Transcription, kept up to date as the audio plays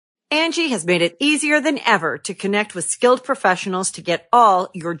Angie has made it easier than ever to connect with skilled professionals to get all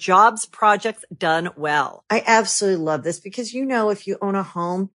your jobs projects done well. I absolutely love this because, you know, if you own a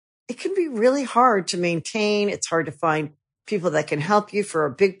home, it can be really hard to maintain. It's hard to find people that can help you for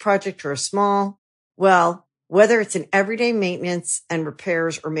a big project or a small. Well, whether it's in everyday maintenance and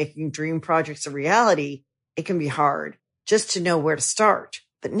repairs or making dream projects a reality, it can be hard just to know where to start.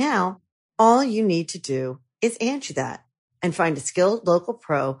 But now all you need to do is Angie that and find a skilled local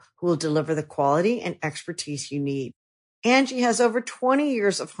pro who will deliver the quality and expertise you need. Angie has over 20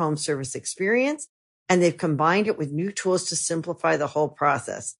 years of home service experience, and they've combined it with new tools to simplify the whole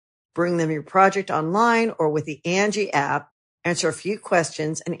process. Bring them your project online or with the Angie app, answer a few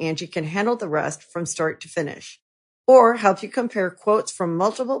questions, and Angie can handle the rest from start to finish. Or help you compare quotes from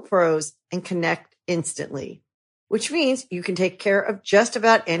multiple pros and connect instantly, which means you can take care of just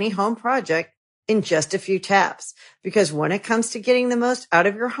about any home project in just a few taps. Because when it comes to getting the most out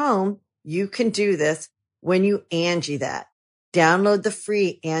of your home, you can do this when you Angie that. Download the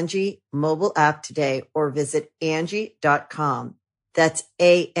free Angie mobile app today or visit Angie.com. That's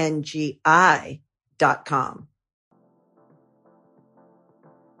ANGI.com.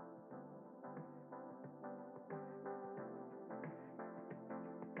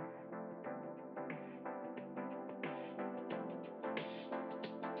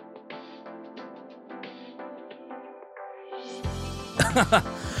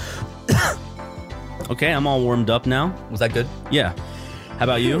 Okay, I'm all warmed up now. Was that good? Yeah. How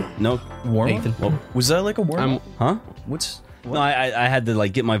about you? No. Warm? Nathan? Well, was that like a warm? Huh? What's... No, I had to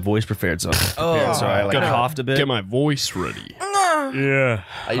like get my voice prepared, so I like Gotta coughed a bit. Get my voice ready. Yeah,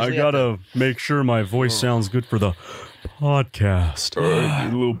 I usually gotta make sure my voice sounds good for the podcast. a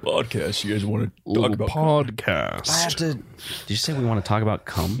little podcast you guys want to talk about? podcast. I have to... Did you say we want to talk about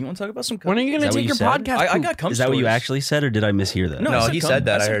cum? You want to talk about some... When are you going to Is that take your what you said? podcast? I got cum Is that what you stories. actually said, or did I mishear that? No, he cum. said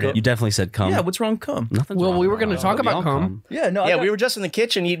that. I said heard cum. it. You definitely said cum. Yeah, what's wrong with cum? Nothing's Well, wrong we were with going to that. talk about Y'all cum. Yeah, no, Yeah, we were just in the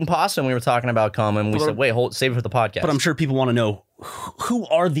kitchen eating pasta and we were talking about cum and we said, wait, save it for the podcast. But I'm sure people want to know, who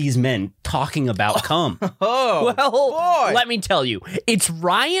are these men talking about cum? Oh, Well, boy. let me tell you. It's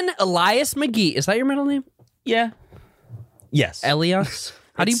Ryan Elias McGee. Is that your middle name? Yeah. Yes. Elias?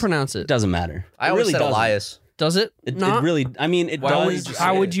 How do you pronounce it? Doesn't matter. I It always really said doesn't. Elias. Does it? It not? really, I mean, it Why would does. you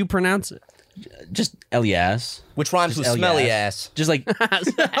How would you pronounce it? Just Elias. Which rhymes with Just smelly Elias. ass. Just like,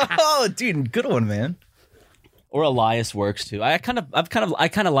 Oh, dude, good one, man. or Elias works too. I kind of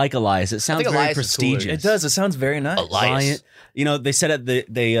like Elias. It sounds very Elias is cooler. prestigious. It does. It sounds very nice. Ryan, you know, they said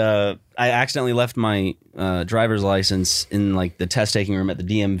I accidentally left my driver's license in like the test taking room at the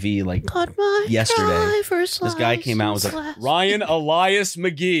DMV like yesterday. This guy came out and was like, Ryan Elias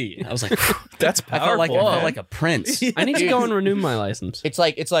McGee. I was like, That's I powerful. felt like a prince. I need to go and renew my license. It's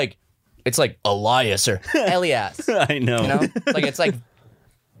like Elias or Elias. I know. You know? It's like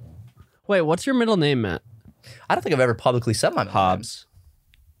Wait, what's your middle name, Matt? I don't think I've ever publicly said my name. Hobbs.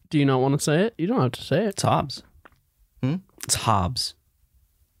 Do you not want to say it? You don't have to say it. It's Hobbs. It's Hobbs.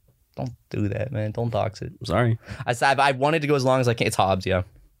 Don't do that, man. Don't dox it. I'm sorry. I said I wanted to go as long as I can. It's Hobbs, yeah.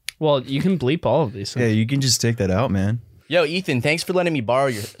 Well, you can bleep all of these Yeah, things. you can just take that out, man. Yo, Ethan, thanks for letting me borrow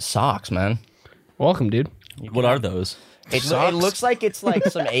your socks, man. Welcome, dude. What are those? It looks like it's like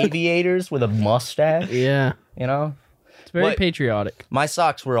some aviators with a mustache. Yeah. You know? It's very What? patriotic. My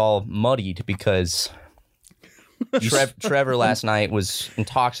socks were all muddied because Trevor last night was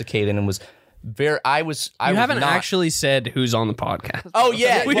intoxicated and was very. I You was haven't not, actually said who's on the podcast. Oh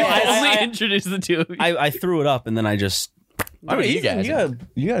yeah, We yeah. only introduced the two of you. I threw it up and then I just. What are you guys? You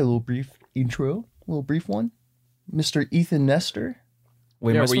got a little brief intro, a little brief one, Mr. Ethan Nestor.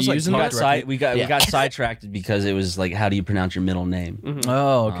 Wait, Yeah, am I were you supposed to, like, using talk that directly? We got sidetracked because it was like, how do you pronounce your middle name?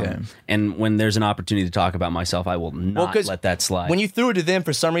 Oh, okay. And when there's an opportunity to talk about myself, I will not 'cause let that slide. When you threw it to them,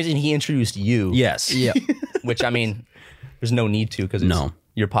 for some reason he introduced you. yes, Yeah. Which I mean, there's no need to because it's No.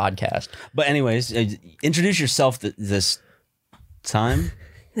 your podcast. But anyways, introduce yourself this time.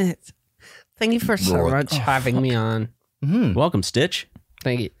 Thank you for so much having me on. Welcome, Stitch.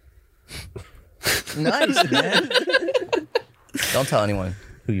 Thank you. Nice, man. Don't tell anyone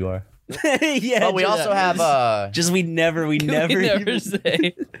who you are. Yeah. But we also have just we never We never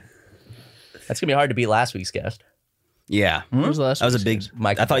say. that's gonna be hard to beat last week's guest. Yeah. When was the last That was a week's big. guest?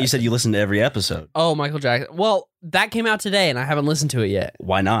 Michael I thought you Jackson. said you listened to every episode. Oh, Michael Jackson. Well, that came out today, and I haven't listened to it yet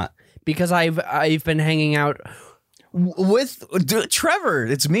Why not? because I've been hanging out. With Trevor,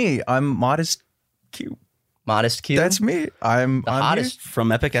 it's me. I'm ModestCube. ModestCube. That's me. I'm hottest.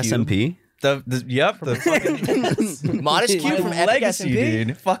 From Epic SMP. The fucking ModestCube from Epic legacy, SMP.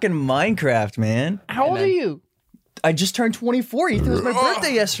 dude. Fucking Minecraft, man. How old man. are you? I just turned 24. Ethan, it was my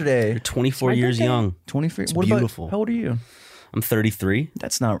birthday yesterday. 24 years young. 24. It's What beautiful. About, how old are you? I'm 33.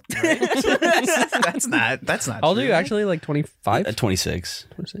 That's not right. That's not How old are true. you actually? Like 25? 26.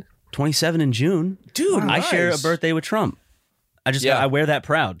 26. 27 in June. Dude, I share a nice. birthday with Trump. Yeah. I wear that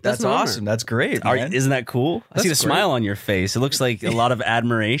proud. That's an honor. awesome. That's great, man. Isn't that cool? I see the That's great. smile on your face. It looks like a lot of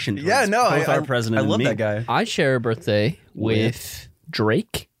admiration. Yeah, towards no, both our president I and love me. that guy. I share a birthday with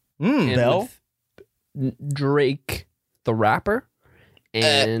Drake. and Bell? with Drake, the rapper,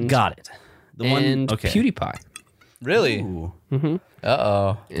 and Got it. The one. and Okay. PewDiePie. Really? Ooh.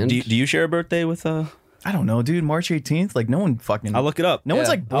 Uh-oh. And Do you share a birthday with I don't know, dude. March 18th, like no one fucking. I'll look it up. No one's Yeah,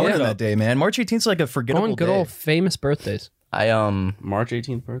 like born look on it that up. day, man. March 18th is like a forgettable on good day. old famous birthdays. I March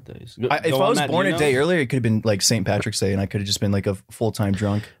 18th birthdays. If I was born a day earlier, it could have been like St. Patrick's Day, and I could have just been like a full-time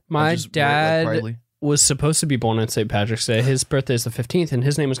drunk. My I'd just wear it, dad like, proudly. was supposed to be born on St. Patrick's Day. His birthday is the 15th, and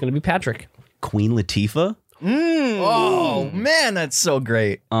his name was going to be Patrick. Queen Latifah. Oh man, that's so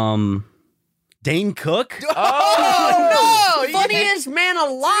great. Dane Cook Oh no, Funniest man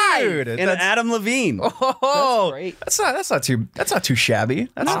alive. dude! and Adam Levine. Oh, great. that's not too shabby.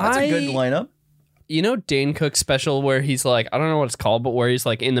 That's a good lineup. You know Dane Cook's special where he's like, I don't know what it's called, but where he's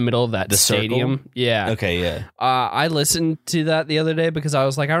like in the middle of that The circle? stadium. Yeah. Okay, yeah. I listened to that the other day because I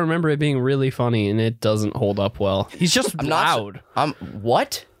was like, I remember it being really funny, and it doesn't hold up well. He's just loud.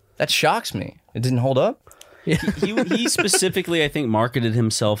 What? That shocks me. It didn't hold up? He specifically, I think, marketed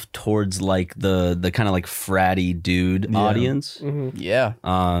himself towards like the kind of like fratty dude audience. Yeah.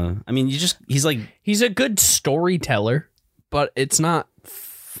 I mean, he's like He's a good storyteller, but it's not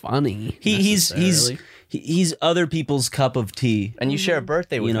funny. he's other people's cup of tea. And you share a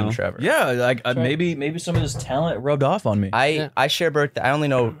birthday with You him, know. Trevor. Yeah, like maybe some of his talent rubbed off on me. I share birthday. I only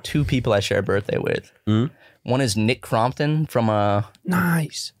know two people I share a birthday with. One is Nick Crompton from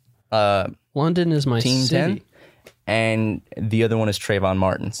Nice. London is my Team city. 10, and the other one is Trayvon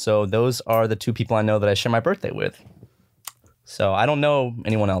Martin. So those are the two people I know that I share my birthday with. So I don't know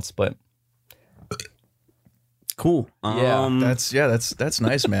anyone else, but Cool. Yeah, That's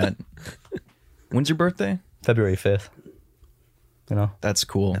nice, man. When's your birthday? February 5th. You know, That's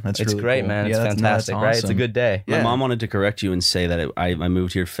cool. That's it's really great, cool. man. It's Yeah, fantastic, right? It's a awesome. good day. My Yeah. mom wanted to correct you and say that I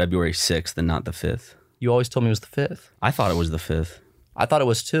moved here February 6th and not the 5th. You always told me it was the 5th. I thought it was the 5th. I thought it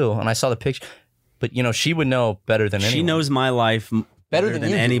was 2, and I saw the picture. But, you know, she would know better than anyone. She knows my life better than than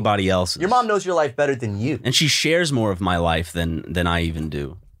you do. anybody else's. Your mom knows your life better than you. And she shares more of my life than I even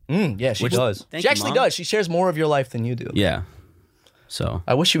do. Yeah, she does. Thank She you, actually Mom. does. She shares more of your life than you do. Yeah. So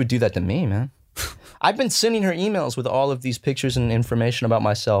I wish she would do that to me, man. I've been sending her emails with all of these pictures and information about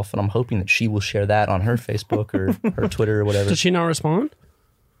myself, and I'm hoping that she will share that on her Facebook or her Twitter or whatever. Does she not respond?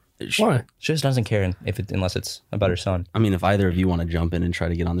 Why? She just doesn't care unless it's about her son. I mean, if either of you want to jump in and try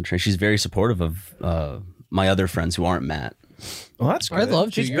to get on the train, she's very supportive of my other friends who aren't Matt. Well, that's good. I'd love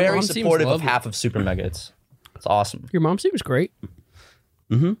to. She's Your very mom seems supportive of lovely. half of Super Mega. It's awesome. Your mom seems great.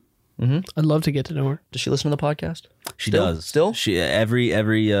 I'd love to get to know her. Does she listen to the podcast? She Still? does. Still? She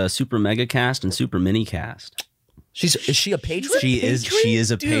every super mega cast and super mini cast. Is she a patron? She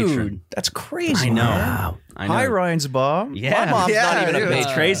is a patron. Dude, that's crazy. I know. man. I know. Hi, Ryan's Bob. Yeah, My mom's not even a dude. patron.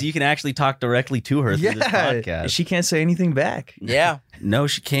 It's crazy. You can actually talk directly to her through this Yeah, podcast. she can't say anything back. Yeah. No,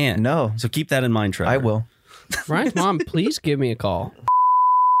 she can't. No. So keep that in mind, Trevor. I will. Ryan's mom, please give me a call.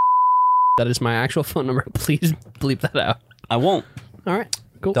 That is my actual phone number. Please bleep that out. I won't. All right.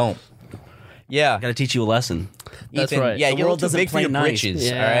 Cool. Don't. Yeah. Got to teach you a lesson, That's Ethan, right. Yeah, The you're a world little too doesn't big for play your nice. britches.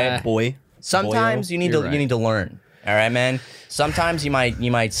 Yeah. All right. boy. Sometimes you need You're to right. you need to learn. All right, man. Sometimes you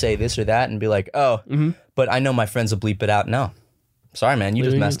might say this or that and be like, oh, but I know my friends will bleep it out. No, sorry, man. You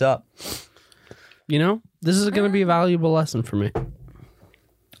just messed up. You know, this is going to be a valuable lesson for me.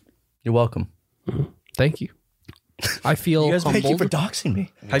 You're welcome. Thank you. I feel You guys humbled. thank you for doxing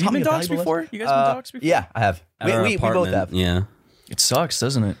me. Have you Taught me been a doxed valuable before? You guys been doxed before? Yeah, I have. At our We both apartment. have. Yeah. It sucks,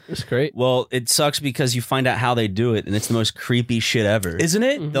 doesn't it? It's great. Well, it sucks because you find out how they do it, and it's the most creepy shit ever. Isn't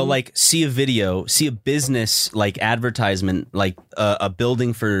it? They'll like see a video, see a business like advertisement, like a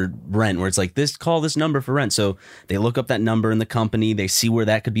building for rent, where it's like call this number for rent. So they look up that number in the company, they see where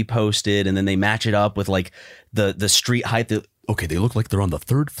that could be posted, and then they match it up with like the street height. Okay, they look like they're on the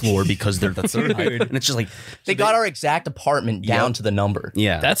 3rd floor because they're the 3rd height, and it's just like They got our exact apartment down to the number.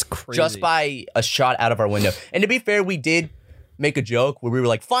 yeah, That's crazy. Just by a shot out of our window. And to be fair, we did make a joke where we were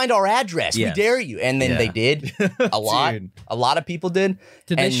like, find our address. Yes. We dare you. And then Yeah. they did. A lot. Dude. A lot of people did.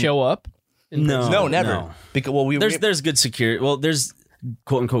 Did they And- show up? No, never. no. Because well, There's good security. Well, there's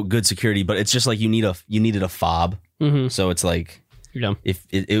quote unquote good security, but it's just like you needed a fob. So it's like You're dumb. if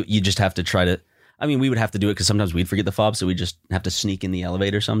you just have to try to. I mean, we would have to do it because sometimes we'd forget the fob, so we just have to sneak in the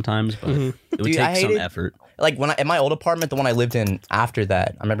elevator sometimes. But it would Dude, I take some hated- effort. like when in my old apartment, the one I lived in after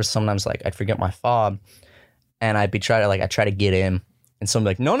that, I remember sometimes like I'd forget my fob, and I try to get in, and someone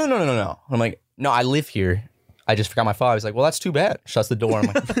like, no. I'm like, no, I live here. I just forgot my phone. I was like, well, that's too bad. Shuts the door. I'm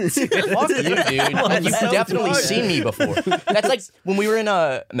like, fuck you, dude. You've definitely seen me before. That's like when we were in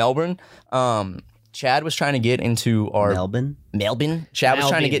Melbourne. Chad was trying to get into our Melbourne. Chad was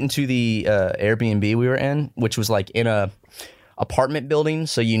trying to get into the Airbnb we were in, which was like in a apartment building,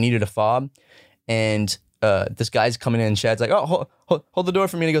 so you needed a fob. And this guy's coming in, and Chad's like, "Oh, hold the door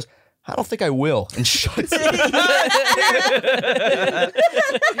for me." And he goes, "I don't think I will," and shuts it.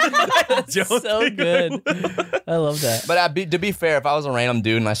 So good. I love that. But to be fair, if I was a random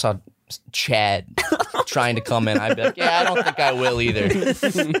dude and I saw Chad trying to come in, I'd be like, "Yeah, I don't think I will either."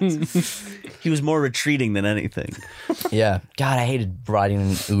 He was more retreating than anything. Yeah. God, I hated riding in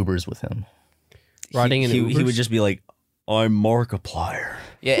Ubers with him. He would just be like, "I'm Markiplier."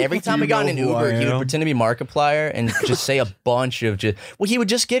 Yeah, every time we got in an know who Uber, I he would am? pretend to be Markiplier and just say a bunch of he would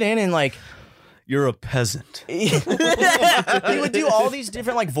just get in and like, You're a peasant. he would do all these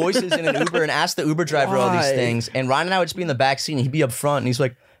different like voices in an Uber and ask the Uber driver all these things. And Ryan and I would just be in the back seat and he'd be up front and he's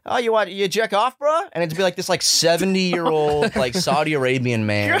like, "Oh, you jack off, bro?" And it'd be like this like 70-year-old like Saudi Arabian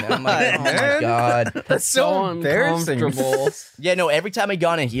man. And I'm like, oh my God. That's so embarrassing. uncomfortable. Yeah, no, every time he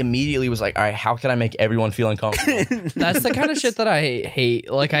got in, he immediately was like, all right, how can I make everyone feel uncomfortable? That's the kind of shit that I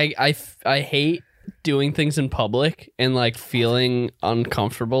hate. Like I hate doing things in public and like feeling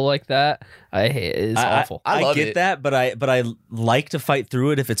uncomfortable like that. I hate it. It's awful. I love get it. that, but I like to fight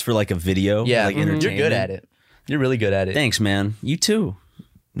through it if it's for like a video. Yeah, like you're entertainment. good at it. You're really good at it. Thanks, man. You too.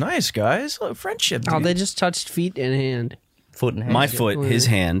 Nice, guys. Look, friendship. Oh, dude. they just touched feet and hand. Foot and hand. My foot, his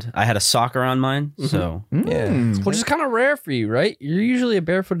hand. I had a socker on mine, so Yeah. Which is kind of rare for you, right? You're usually a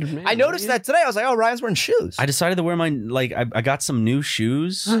barefooted man. I noticed that today. I was like, oh, Ryan's wearing shoes. I decided to wear my I got some new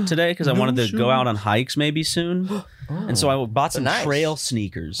shoes today because I wanted to go out on hikes maybe soon, and so I bought some nice. trail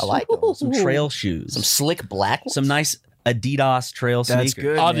sneakers. I like them. some trail shoes, Some slick black ones. some nice Adidas trail That's sneakers.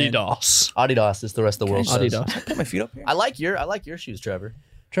 good. man. Adidas. Adidas is the rest of the world says. Adidas. Put my feet up here. I like your shoes, Trevor.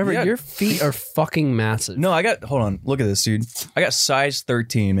 Trevor, Yeah. your feet are fucking massive. No, hold on. Look at this, dude. I got size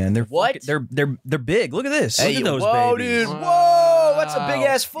 13, man. They're What? They're big. Look at this. Hey, Look at those whoa, babies. dude. Whoa, that's a big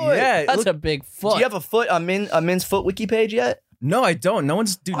ass foot. Yeah. That's look- a big foot. Do you have a men's foot wiki page yet? No, I don't. No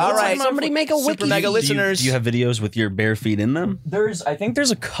one's dude. All right. Somebody make a wiki. Super mega listeners. Do you have videos with your bare feet in them? I think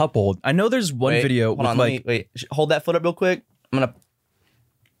there's a couple. I know there's one Wait, video Hold with on, like wait. Hold that foot up real quick. I'm gonna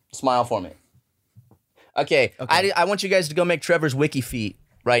smile for me. Okay. I want you guys to go make Trevor's wiki feet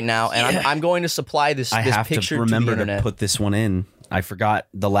right now, and I'm going to supply this I have picture to remember to the internet. put this one in. I forgot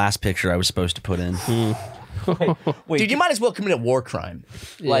the last picture I was supposed to put in. Dude, you might as well commit a war crime.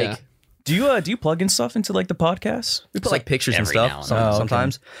 Yeah. Like, do you plug in stuff into like the podcast? we put like pictures and every now stuff and then.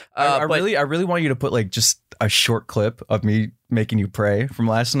 sometimes. I But- really want you to put like just a short clip of me making you pray from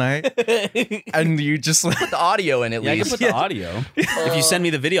last night, and you just like, the audio in at Yeah, I can least. put the audio. If you send me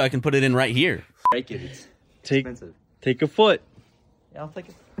the video, I can put it in right here. Take a foot. Yeah, I'll take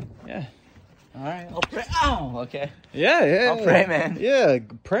it. Yeah. All right, I'll pray. Oh, okay. Yeah. I'll pray, man. Yeah,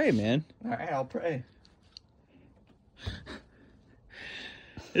 pray, man. All right, I'll pray.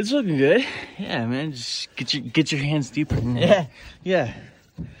 It's looking good. Yeah, man. Just get your hands deeper. Yeah.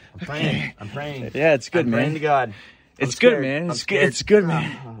 I'm praying. Yeah, it's good, I'm praying man. to God. It's good, man. It's good,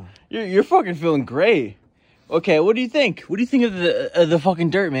 man. You're fucking feeling great. Okay, what do you think? What do you think of the fucking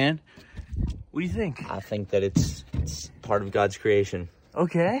dirt, man? What do you think? I think that it's part of God's creation.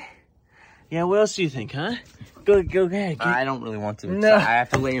 Okay. Yeah, what else do you think, huh? Go ahead. I don't really want to. No. I have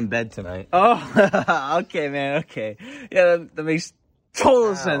to lay in bed tonight. Oh, okay, man. Okay. Yeah, that makes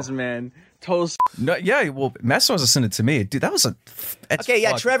total sense, man. Total. no, yeah. Well, Matt supposed to send it to me, dude. That was that's Okay,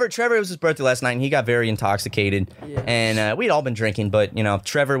 yeah, fuck- Trevor, it was his birthday last night, and he got very intoxicated. And we'd all been drinking, but, you know,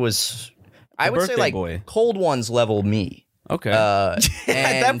 Trevor was, I would say, birthday like, boy. cold ones level me. Okay. At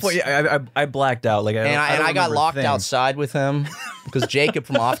that point, yeah, I blacked out. Like, I don't got remember locked things. outside with him because Jacob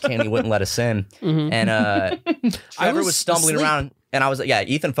from Off Candy wouldn't let us in. And Trevor was stumbling asleep. around, and I was like, yeah,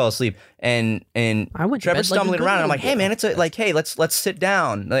 Ethan fell asleep, and I went to Trevor's bed like a stumbling good around, and I'm like, little hey girl. man, hey, let's sit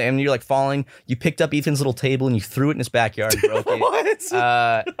down, and you're like falling. You picked up Ethan's little table and you threw it in his backyard and broke it. What?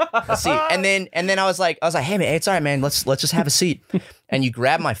 Let's see, and then I was like, hey man, it's all right, man, let's just have a seat. And you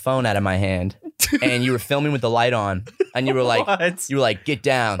grabbed my phone out of my hand, and you were filming with the light on, and you were like, What? get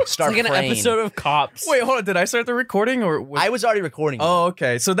down, start Like an praying. episode of Cops. Wait, hold on. Did I start the recording or? I was already recording. Oh,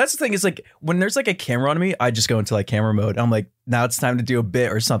 okay. So that's the thing is like when there's like a camera on me, I just go into like camera mode. I'm like, now it's time to do a bit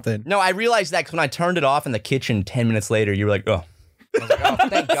or something. No, I realized that because when I turned it off in the kitchen 10 minutes later, you were like, oh. I was like, oh,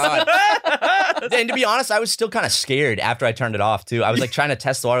 thank God. And to be honest, I was still kind of scared after I turned it off, too. I was like trying to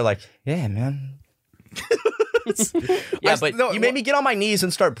test the water, like, yeah, man. Yeah, but you made me get on my knees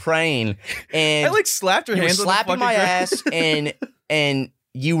and start praying, and I like slapped your you were hands. slapping my ass, and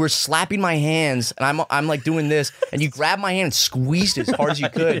you were slapping my hands, and I'm like doing this, and you grabbed my hand and squeezed it as hard as you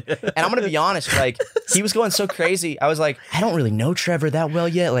could. And I'm gonna be honest, like he was going so crazy. I was like, I don't really know Trevor that well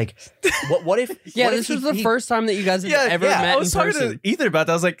yet. Like, what if? Yeah, what this if was the first time that you guys had ever met I was in talking person. to Ethan about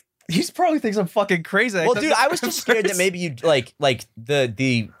that. I was like, he probably thinks I'm fucking crazy. Well, dude, I was just scared that maybe you'd like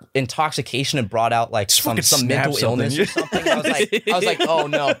the intoxication had brought out like some mental illness or something. I was like, oh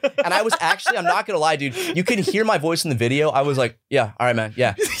no. And I was actually, I'm not gonna lie, dude. You can hear my voice in the video. I was like, yeah, all right, man,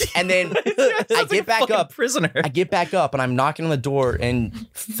 yeah. And then I get back up, prisoner. I get back up, and I'm knocking on the door, and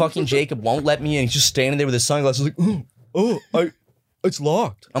fucking Jacob won't let me in. He's just standing there with his sunglasses, like, it's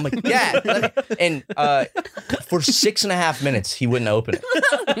locked. I'm like, yeah. And for 6.5 minutes, he wouldn't open it.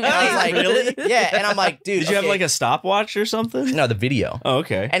 And I was like, really? Yeah. And I'm like, dude. Did you have like a stopwatch or something? No, the video. Oh,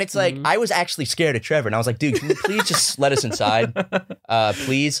 okay. And it's like, I was actually scared of Trevor. And I was like, dude, can you please just let us inside?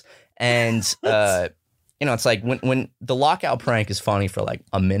 Please. And, it's like when the lockout prank is funny for like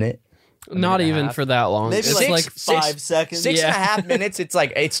a minute. Not even for that long. Maybe It's like 5 seconds. 6.5 minutes. It's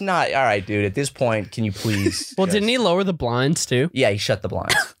like, it's not, all right, dude, at this point, can you please? Well, didn't he lower the blinds too? Yeah, he shut the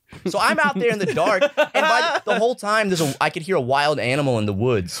blinds. So I'm out there in the dark, and by the whole time, I could hear a wild animal in the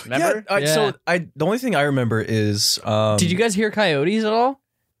woods. Remember? So the only thing I remember is, Did you guys hear coyotes at all?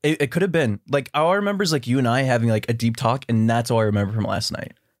 It could have been like all I remember is like you and I having like a deep talk, and that's all I remember from last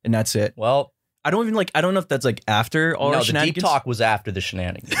night, and that's it. Well, I don't know if that's like after all our the shenanigans. deep talk was after the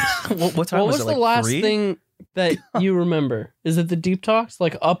shenanigans. what time What was was it? the Like last 3? thing that you remember? Is it the deep talks?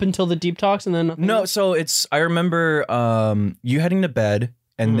 Like up until the deep talks and then nothing No, else? so I remember you heading to bed,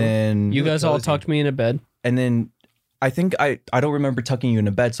 and then You guys all tucked me into bed. and then I think I don't remember tucking you into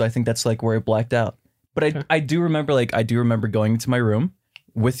bed, so I think that's like where I blacked out. But I do remember going into my room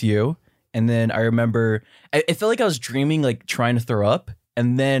with you, and then I remember it felt like I was dreaming, like trying to throw up,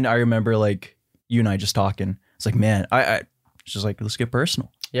 and then I remember like you and I just talking. It's like, man, I just like, let's get personal.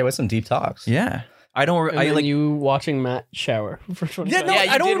 Yeah, with some deep talks. Yeah. I don't. And I then like you watching Matt shower for 25 Yeah, no, Yeah, you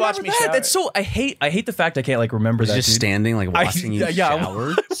I don't did remember watch me that. shower. That's so. I hate the fact I can't like remember that. Just dude. standing, like watching you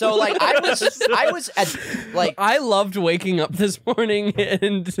shower. So like I was at like I loved waking up this morning,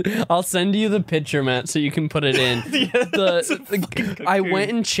 and I'll send you the picture, Matt, so you can put it in. I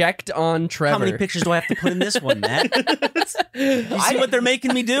went and checked on Trevor. How many pictures do I have to put in this one, Matt? You see what they're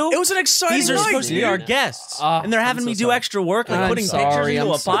making me do? It was an exciting These are night, supposed to be dude. our guests, and they're having me do extra work, like I'm putting sorry, pictures into I'm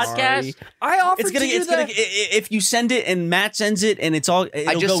a podcast. sorry. I offered It's gonna. to do It's gonna. that. If you send it and Matt sends it, and it's all.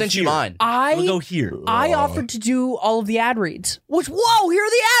 I just sent you mine. It'll go here. I offered to do all of the ad reads. Which, whoa, here are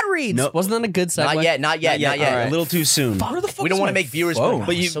the ad reads. Nope. Wasn't that a good segue? Not yet. All right, a little too soon. Where the fuck We don't is want my to make viewers phone?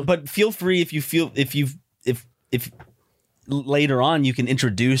 But feel free if if later on you can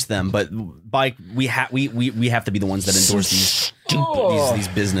introduce them. But we have to be the ones that endorse these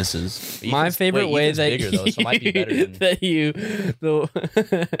businesses. My favorite way Ethan's that bigger, though, so it might be better than-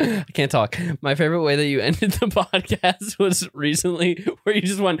 I can't talk. My favorite way that you ended the podcast was recently where you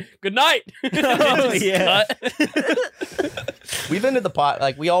just went, good night. Yeah. We've ended the pot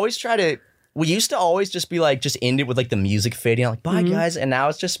like we always try to. We used to always just be like, just end it with like the music fading out, like bye guys, and now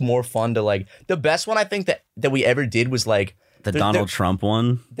it's just more fun to like. The best one I think that we ever did was like The Donald Trump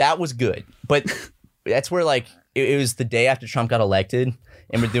one. That was good, but that's where like it was the day after Trump got elected,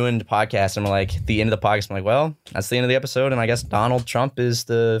 and we're doing the podcast, and we're like at the end of the podcast, I'm like, well, that's the end of the episode, and I guess Donald Trump is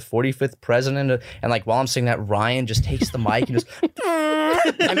the 45th president, and like while I'm saying that, Ryan just takes the mic and just.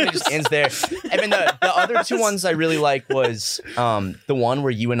 I mean, it just ends there. And then the other two ones I really like was the one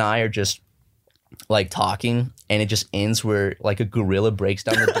where you and I are just like talking, and it just ends where like a gorilla breaks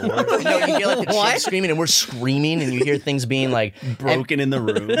down the door. You know, you hear like the chick screaming, and we're screaming, and you hear things being like Broken in the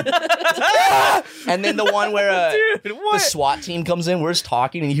room. and then the one where the SWAT team comes in, we're just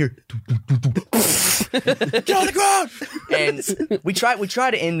talking, and you hear get on the ground. And we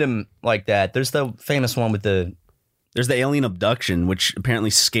try to end them like that. There's the famous one with There's the alien abduction, which apparently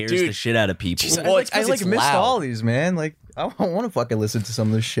scares the shit out of people. Well, I it's missed loud. all these, man. Like I don't want to fucking listen to some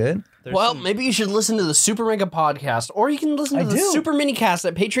of this shit. Well, maybe you should listen to the Super Mega podcast, or you can listen to the Super Mini Cast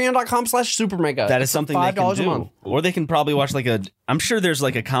at patreon.com/Super Mega. That is something they can $5 do. a month. Or they can probably watch like I'm sure there's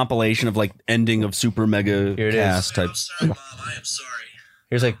like a compilation of like ending of Super Mega Here it Cast is. type. I'm sorry, Mom. I am sorry.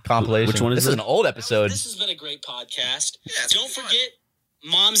 Here's a compilation. Which one is this? Is it? an old episode. This has been a great podcast. Yeah, don't forget,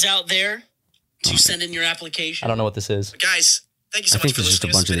 moms out there, to send in your application. I don't know what this is. Guys, thank you so I much think for it's just a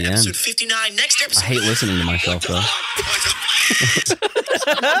listening. bunch This of has the been episode end. 59. Next episode. I hate listening to myself though.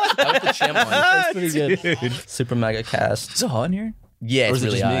 I like the chimp one. That's pretty good. Super Mega Cast. Is it hot in here? Yeah, Or it's is it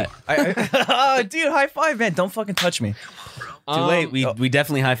really just me? hot. Oh, dude, high five, man! Don't fucking touch me. Too late. We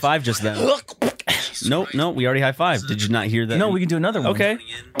definitely high five just then. No, we already high-fived. Did you not hear that? No, we can do another one. Okay.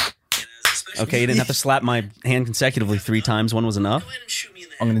 Okay, you didn't have to slap my hand consecutively 3 times. One was enough.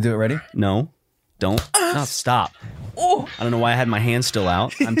 I'm gonna do it. Ready? No, don't. No, stop. I don't know why I had my hand still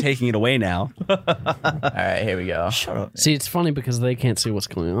out. I'm taking it away now. All right, here we go. Shut up. See, it's funny because they can't see what's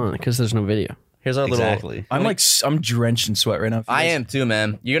going on because there's no video. Here's our Exactly. I'm drenched in sweat right now. I am too,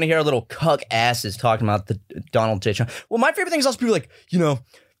 man. You're gonna hear our little cuck asses talking about the Donald J. Trump. Well, my favorite thing is also people like,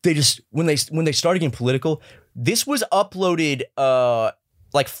 they just when they started getting political. This was uploaded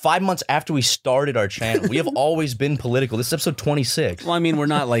like 5 months after we started our channel. We have always been political. This is episode 26. Well, I mean, we're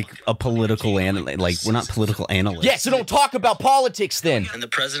not like a political we're not political analysts. Yeah, so don't talk about politics then. And the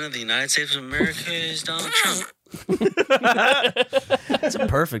president of the United States of America is Donald Trump. It's a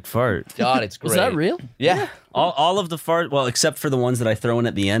perfect fart. God, it's great. Is that real? Yeah. All of the fart, well, except for the ones that I throw in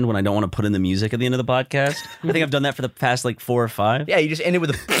at the end when I don't want to put in the music at the end of the podcast. I think I've done that for the past like 4 or 5. Yeah, you just end it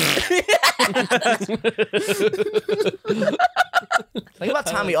with a... Think about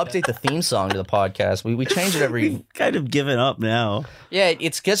time we update the theme song to the podcast. We change it every... Kind of given up now. Yeah,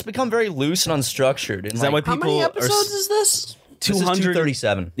 it's become very loose and unstructured. And Is that why people How many episodes is this? This is 200?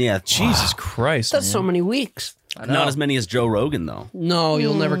 237. Yeah, Jesus Christ. That's so many weeks. not as many as Joe Rogan though. No,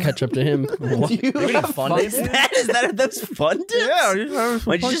 you'll never catch up to him. You're eating fun dips? Is that those fun dips? Yeah.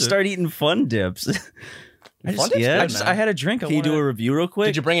 Why'd you just start eating fun dips? Fun dips? yeah. Good, man. I had a drink. Can you do a review real quick?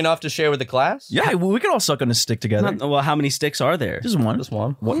 Did you bring enough to share with the class? Yeah, we could all suck on a stick together. Well, how many sticks are there? Just one. Just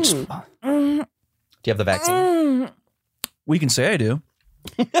one. One. Do you have the vaccine? We can say I do.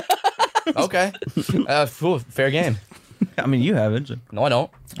 Okay. Cool. Fair game. I mean, you have it. So. No, I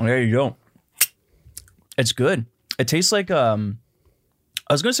don't. Yeah, you don't. It's good. It tastes like I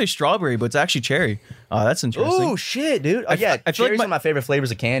was gonna say strawberry, but it's actually cherry. Oh, that's interesting. Oh shit, dude. I feel like cherry's one of my favorite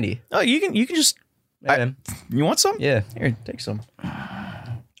flavors of candy. Oh, you can just. Yeah. You want some? Yeah. Here, take some.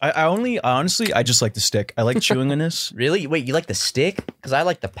 I honestly, I just like the stick. I like chewing on this. Really? Wait, you like the stick? Because I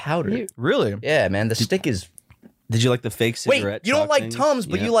like the powder. Really? Yeah, man. The stick is. Did you like the fake Wait, cigarette? you don't chalk like thing? Tums,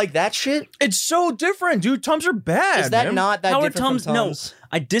 but Yeah. you like that shit? It's so different, dude. Tums are bad. Is that man. not that How are different Tums? from Tums?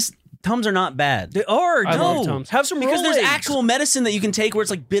 No, Tums are not bad. They are. I love no. Tums. Have some Because there's Rolaids. actual medicine that you can take where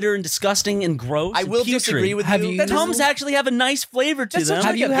it's like bitter and disgusting and gross. I and will putrid. disagree with Have you. you- Tums actually have a nice flavor to That them. sounds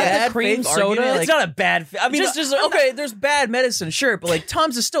Have like you a had bad the cream faith soda? argument. It's not a bad. I mean, Just okay. There's bad medicine, sure, but like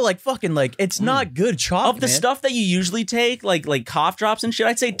Tums is still like fucking like it's not good chalk. of the man. stuff that you usually take, like cough drops and shit,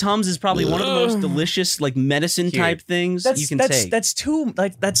 I'd say Tums is probably one of the most delicious like medicine type things you can take. That's too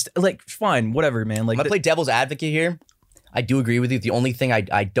like that's like fine, whatever, man. Like I'm gonna play devil's advocate here. I do agree with you. The only thing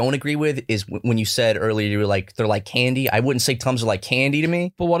I don't agree with is when you said earlier you were like they're like candy. I wouldn't say Tums are like candy to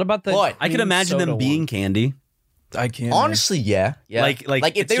me. But what about the? But I could imagine them being candy. I can't. Honestly, yeah. Like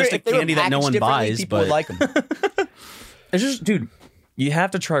if it's they were just a if they were candy that no packaged one differently, buys, people but would like them. it's just, dude. You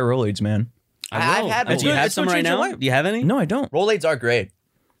have to try Rolaids, man. I've had Do you Rolaids. have It's some gonna right change your now? life. Do you have any? No, I don't. Rolaids are great.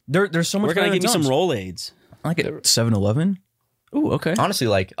 There's so much. Where can I better get me than some Tums. Rolaids? I like it. 7-Eleven. Ooh, okay. Honestly,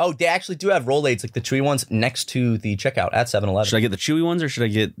 they actually do have Rolaids, like the chewy ones, next to the checkout at 7-Eleven. Should I get the chewy ones or should I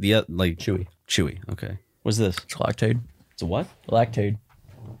get the like Chewy? Chewy. Okay. What's this? It's Lactaid. It's a what? Lactaid.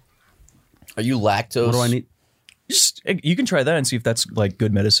 Are you lactose? What do I need? Just you can try that and see if that's like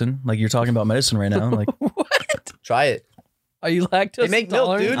good medicine. Like you're talking about medicine right now. Like Try it. Are you lactose They make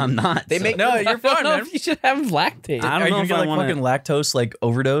milk, intolerant? dude. I'm not. They make no, milk. you're I don't fine, know man. if you should have lactate. I Are don't you know gonna if get I like want fucking lactose like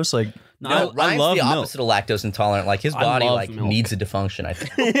overdose? Like No, I love the milk. opposite of lactose intolerant. Like his body love like milk. needs a defunction. I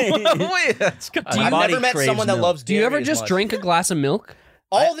think. wait, that's good. I've body never met craves someone that milk. loves. Do you dairy ever as just much. drink a glass of milk?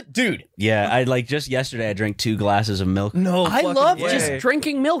 all the dude? Yeah, I like just yesterday I drank 2 glasses of milk. No, I fucking love way. just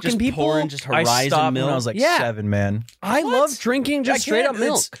drinking milk Just and people. pouring just I Horizon stopped milk. when I was like Yeah. 7, man. I love drinking just I straight can't- up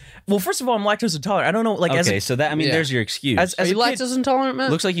milk. it's- Well, first of all, I'm lactose intolerant. I don't know. Like Okay, so that Yeah. there's your excuse. as Are a you kid, lactose intolerant,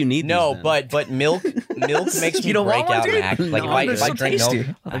 man? Looks like you need No, these then. but milk makes me You don't break want one, out and dude? act. Like No, if they're I so drink tasty. milk,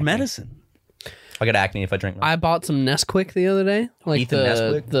 They're medicine. I get acne if I drink milk. I bought some Nesquik the other day. Like Ethan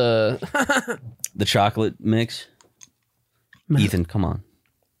Nesquik? the The chocolate mix. Ethan, come on.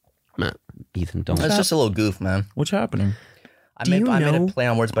 Matt. Ethan, don't. It's just a little goof, man. What's happening? I Do made you I made know a play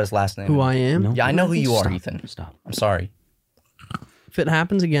on words by his last name. who I am. No. Yeah, I know who you are, Stop. Ethan. Stop. I'm sorry. If it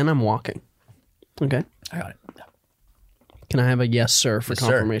happens again, I'm walking. Okay. I got it. Can I have a yes, sir, for Yes, sir.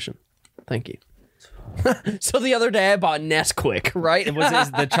 confirmation? Thank you. So the other day I bought Nesquik, right? It was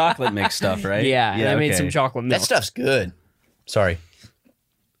the chocolate mix stuff, right? Yeah, and I made okay. some chocolate milk. That stuff's good. Sorry.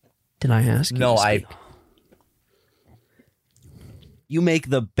 Did I ask you? No, to I. speak? You make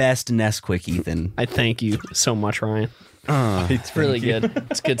the best Nesquik, Ethan. I thank you so much, Ryan. It's really good.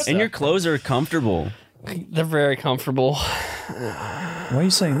 It's good stuff. And your clothes are comfortable. They're very comfortable. Why are you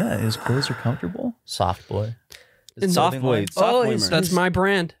saying that? His clothes are comfortable. Soft boy. Soft boy. Oh, Soft boy merch. that's my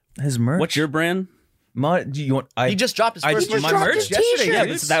brand. His merch. What's your brand? Do you want? He just dropped his first my merch yesterday. Yeah,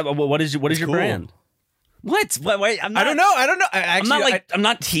 dude. but what is your cool. brand? What? Wait, I'm not, I don't know. I'm not like I'm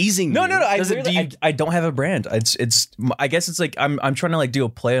not teasing. No. you. I don't have a brand. It's. I guess it's like I'm trying to like do a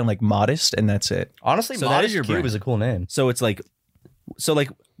play on like Modest, and that's it. Honestly, So that is your ModestCube brand. is a cool name. So it's like,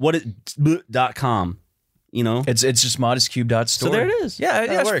 what is .com? You know, It's just ModestCube.store. So there it is. Yeah,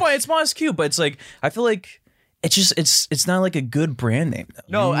 That it's works. fine. It's ModestCube, but it's like I feel like it's not like a good brand name though.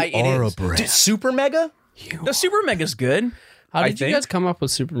 No, it are is. a brand. Dude, Super Mega? The Super Mega's good. How I did you think. guys come up with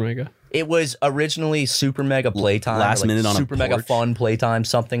Super Mega? It was originally Super Mega Playtime. Last or like minute on a Super Mega porch. Fun Playtime,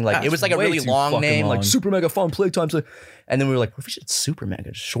 something like That's it was like a way really too long fucking name, long. like Super Mega Fun Playtime. And then we were like, what if we should Super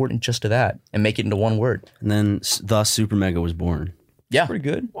Mega, just shorten just to that and make it into one word. and then thus Super Mega was born. Yeah. Pretty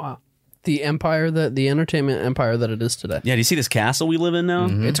good. Wow. The entertainment empire that it is today. Yeah, do you see this castle we live in now?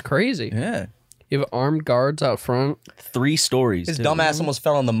 It's crazy. Yeah. You have armed guards out front. 3 stories. His too. dumbass almost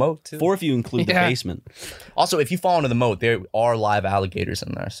fell in the moat, too. 4 if you include Yeah. the basement. Also, if you fall into the moat, there are live alligators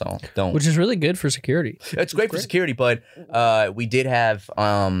in there, so don't. Which is really good for security. It's great for security, but we did have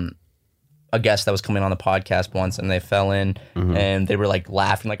a guest that was coming on the podcast once, and they fell in, and they were like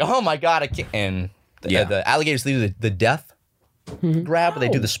laughing, like, "Oh my god, I can't!" And the alligators do the death grab, where they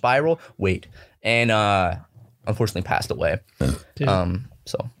do the spiral. Wait, and unfortunately passed away.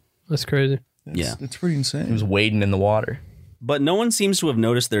 So That's crazy. Yeah. It's pretty he insane. was wading in the water. But no one seems to have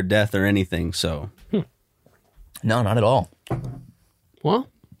noticed their death or anything, so. No, not at all. Well,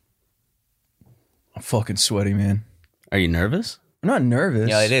 I'm fucking sweaty, man. Are you nervous? I'm not nervous.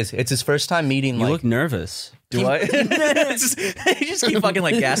 Yeah, it is. It's his first time meeting. You like, look nervous. Do I? You just keep fucking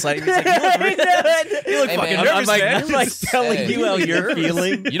like gaslighting me. It's like, you look Hey, fucking man, nervous, man. I'm like telling Hey. you how you're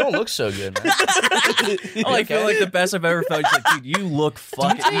feeling. you don't look so good, man. I feel like the best I've ever felt. It's like, dude, you look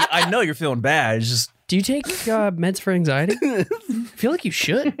fucking. I know you're feeling bad. It's just. do you take meds for anxiety? I feel like you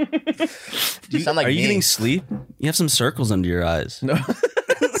should. You sound like Are you me. getting sleep? You have some circles under your eyes. No.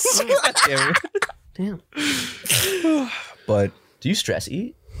 Damn. But Do you stress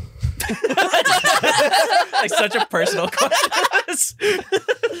eat? like such a personal question.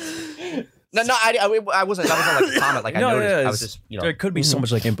 No, I wasn't. That wasn't like a comment. Like I noticed. I was just, There could be so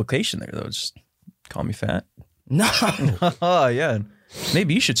much like implication there, though. Just call me fat. No. Oh yeah.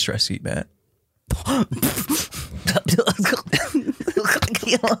 Maybe you should stress eat, Matt.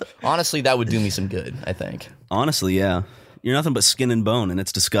 Honestly, that would do me some good, I think. Honestly, yeah. You're nothing but skin and bone, and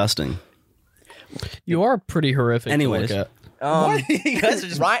it's disgusting. You are pretty horrific. Anyways. to look at. You guys are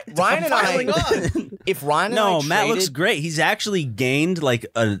just Ryan and I. If Ryan and I No, Matt traded- looks great. He's actually gained like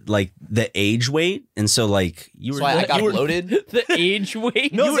the age weight, and so like you were. So I got you were- bloated. The age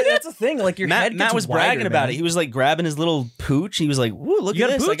weight. No, that's the thing. Like your head Matt gets was wider, bragging about man. it. He was like grabbing his little pooch. He was like, "Woo, look You at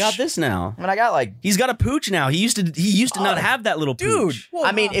got a this! I pooch? got this now." I mean, I got like, He's got a pooch now. He used to not have that little pooch.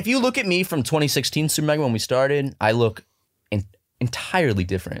 I mean, if you look at me from 2016 Super Mega when we started, I look entirely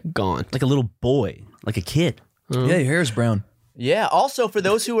different. Gone. Like a little boy, like a kid. Yeah, your hair is brown. Yeah. Also, for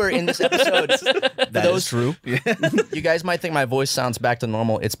those who are in this episode, That is true. you guys might think my voice sounds back to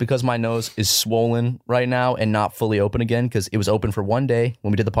normal. It's because my nose is swollen right now and not fully open again because it was open for one day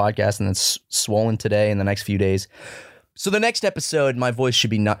when we did the podcast and then swollen today in the next few days. So the next episode, my voice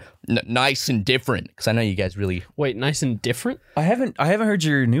should be nice and different because I know you guys really. Wait, nice and different? I haven't heard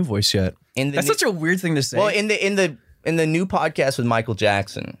your new voice yet. In the That's such a weird thing to say. well in the new podcast with Michael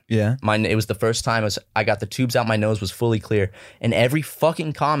Jackson. yeah. It was the first time I got the tubes out, my nose was fully clear, and every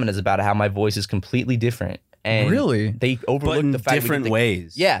fucking comment is about how my voice is completely different. And Really? they But overlook in the fact that we different did the-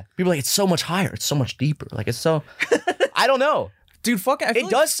 ways. Yeah, people are like it's so much higher, it's so much deeper. Like it's so, I don't know. Dude, fuck It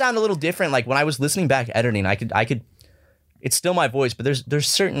does sound a little different. Like when I was listening back editing, I could. It's still my voice, but there's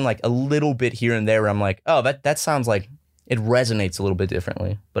certain like a little bit here and there where I'm like, oh, that sounds like it resonates a little bit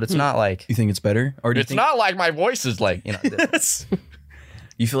differently, but it's not like. You think it's better, or do you It's think not like my voice is like different.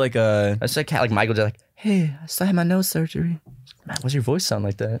 you feel like It's like Michael Jackson, like, hey, I still had my nose surgery. Man, why's your voice sound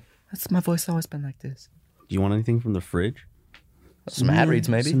like that? That's my voice always been like this. Do you want anything from the fridge? Some ad reads,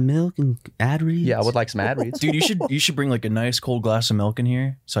 maybe. Some milk and ad reads. Yeah, I would like some ad reads. dude? You should bring like a nice cold glass of milk in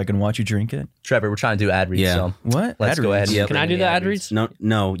here so I can watch you drink it. Trevor, we're trying to do ad reads. Yeah. So What? let's Ad go ahead. reads? And Can I bring do the ad reads?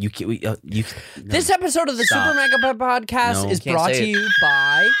 No, you can't. You. This episode of the Stop. Super Mega Podcast No. is Can't brought say to it. you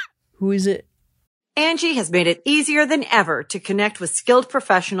by. Who is it? Angie has made it easier than ever to connect with skilled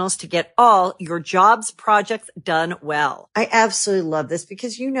professionals to get all your jobs projects done well. I absolutely love this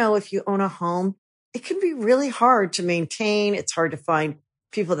because, if you own a home, it can be really hard to maintain. It's hard to find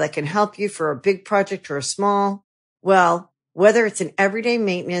people that can help you for a big project or a small. Well, whether it's in everyday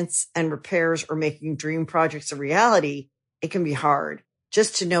maintenance and repairs or making dream projects a reality, it can be hard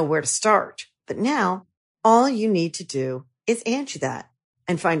just to know where to start. But now all you need to do is Angie that.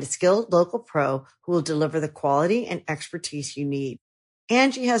 and find a skilled local pro who will deliver the quality and expertise you need.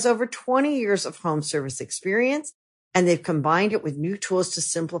 Angie has over 20 years of home service experience, and they've combined it with new tools to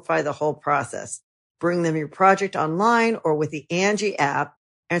simplify the whole process. Bring them your project online or with the Angie app,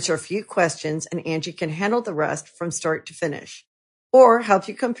 answer a few questions, and Angie can handle the rest from start to finish. Or help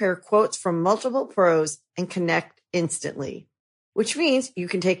you compare quotes from multiple pros and connect instantly, which means you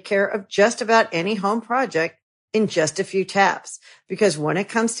can take care of just about any home project in just a few taps. Because when it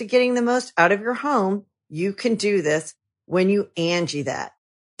comes to getting the most out of your home, you can do this when you Angie that.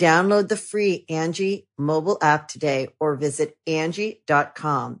 Download the free Angie mobile app today or visit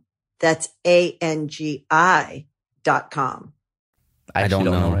Angie.com. That's ANGI.com. I don't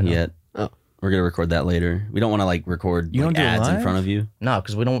know right now. yet. Oh. We're going to record that later. We don't want to like record You like, don't do it ads in live? front of you. No,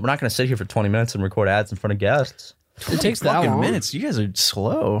 because we're not going to sit here for 20 minutes and record ads in front of guests. It takes that Fucking long. minutes. You guys are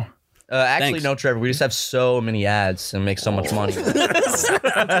slow. Actually, Thanks. no, Trevor. We just have so many ads and make so much money.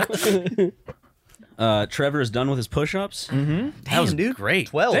 Trevor is done with his push-ups. Mm-hmm. That was dude. great.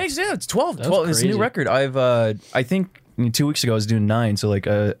 12. Thanks, yeah, it's 12. That was 12 it's a new crazy. record. I think 2 weeks ago I was doing 9, so like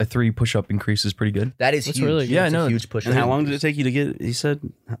a 3 push-up increase is pretty good. That is That's huge. really good. Yeah, That's I know. a huge push. And how long did it take you to get? He said.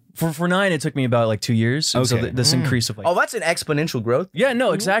 For 9, it took me about like 2 years. And So Okay. this increase of like Oh, that's an exponential growth. yeah,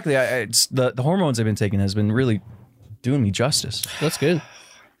 no, exactly. It's the hormones I've been taking has been really doing me justice. That's good.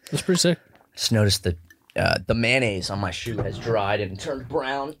 That's pretty sick. Just noticed that the mayonnaise on my shoe has dried and turned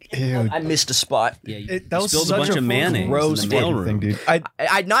brown. I missed a spot. Yeah, you, That you was spilled such a bunch of mayonnaise gross in the fucking mailroom. thing, dude.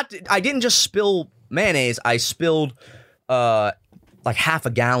 I didn't just spill mayonnaise. I spilled like half a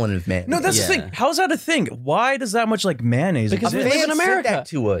gallon of mayonnaise. No, that's Yeah. the thing. How's that a thing? Why does that much like mayonnaise Because exist? we live in haven't sent America. that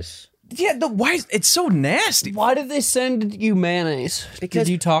to us. Yeah, why is it's so nasty? Why did they send you mayonnaise? Because-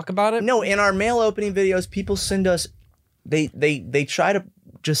 Did you talk about it? No, in our mail opening videos, people send us. They try to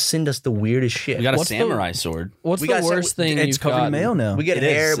just send us the weirdest shit. We got a What's the- samurai sword. What's We the gotta say, worst thing It's you've covered in gotten? mail now. We get It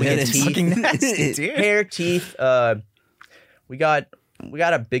hair. is. We It get is. teeth. fucking nasty, dude. Hair, teeth. We got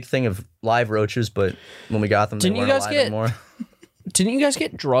a big thing of live roaches, but when we got them, they Didn't you weren't guys alive get- anymore. Didn't you guys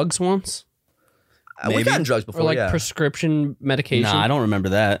get drugs once? We've Maybe. gotten drugs before, Or like yeah. prescription medication? Nah, I don't remember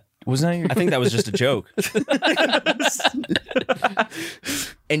that. Wasn't that your I think that was just a joke.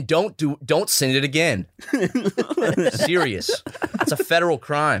 And don't send it again. Serious. It's a federal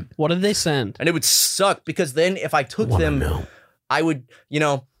crime. What did they send? And it would suck because then if I took them, I would,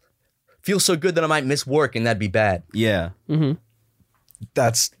 feel so good that I might miss work and that'd be bad. Yeah.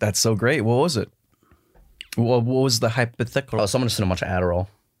 That's so great. What was it? What was the hypothetical? Oh, someone just sent a bunch of Adderall.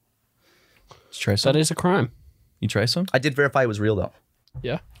 Let's try some. That is a crime. You try some? I did verify it was real though.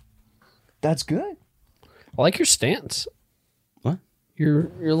 Yeah. That's good. I like your stance. What? Your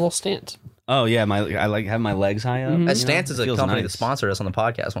little stance. Oh yeah, I like have my legs high up. That Stance is a Feels company nice. that sponsored us on the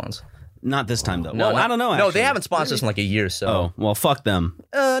podcast once. Not this time though. Well, not- I don't know. No, Actually. they haven't sponsored us in like a year. So, Oh well, fuck them.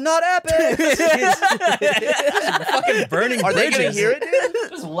 not epic. Fucking burning Are they gonna bridges. hear it, dude?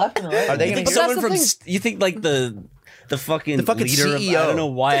 Just left and right. Are they You gonna think hear that's someone the from? thing. You think like the fucking leader of? CEO. I don't know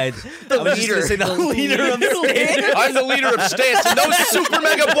why I. The I was just leader. gonna say the leader of Stance. I'm the leader of Stance, and those super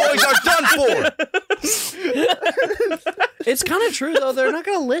mega boys are done for. It's kind of true though. They're not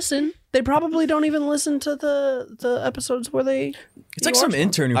going to listen. They probably don't even listen to the episodes where they. It's like some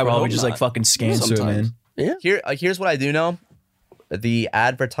intern who I would probably hope just not. like fucking scans through it, Sometimes. man. Here's what I do know: the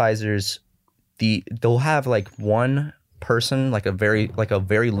advertisers, they'll have like one person, like a very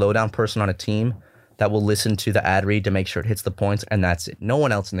low down person on a team that will listen to the ad read to make sure it hits the points, and that's it. No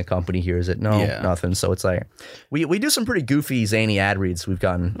one else in the company hears it. No, Yeah. nothing. So it's like we do some pretty goofy, zany ad reads we've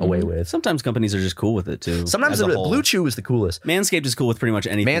gotten away with. Sometimes companies are just cool with it too. Sometimes as a the whole. Blue Chew is the coolest. Manscaped is cool with pretty much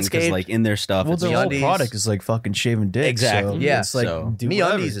anything. Manscaped- Because like in their stuff. Well, it's their whole MeUndies. product is like fucking shaving dick. Exactly. So Yeah, It's like so- do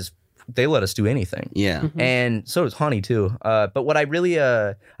whatever. MeUndies is they let us do anything. yeah. And so does Honey too. But what I really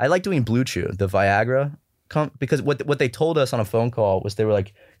I like doing Blue Chew, the Viagra, because what they told us on a phone call was they were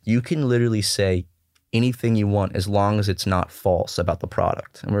like, you can literally say anything you want as long as it's not false about the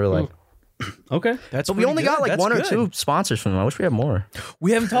product. And we were like, Okay. That's but we pretty only good. got like That's one or good. two sponsors from them. I wish we had more.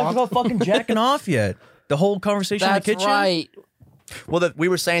 We haven't talked about fucking jacking off yet. The whole conversation in the That's kitchen. right. Well, we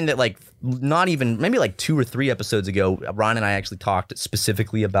were saying that like not even maybe like 2 or 3 episodes ago, Ron and I actually talked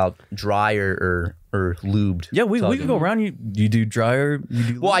specifically about dry or lubed. Yeah, we tugging. can go around. You do dryer.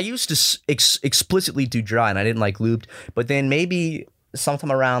 You do. Well, I used to explicitly do dry, and I didn't like lubed. But then maybe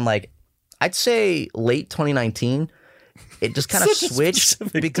sometime around like I'd say late 2019, it just kind of switched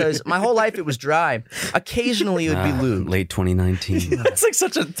because my whole life it was dry. Occasionally it would be lubed. Late 2019. That's like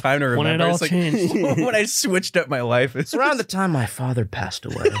such a time to remember. When it all It's like, changed. when I switched up my life. It's around the time my father passed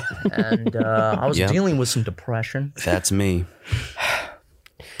away, and I was Yeah. dealing with some depression. That's me.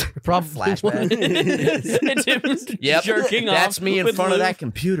 Probably Flashback. It's him jerking off. That's me in with front of lube. that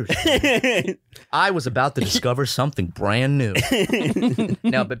computer. I was about to discover something brand new.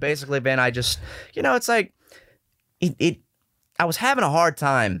 No, but basically, man, I just, it's like, I was having a hard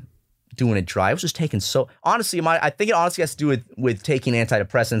time doing it dry. I was just taking honestly, I think it honestly has to do with taking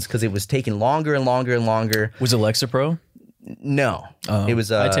antidepressants because it was taking longer and longer and longer. Was it Lexapro? No. It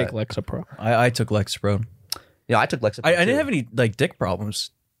was, I take Lexapro. I took Lexapro. Yeah, I took Lexapro. I didn't have any like dick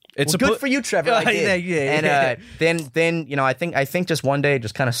problems. It's good for you, Trevor. I did. Yeah. And then I think just one day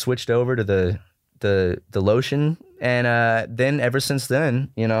just kind of switched over to the lotion, and then ever since then,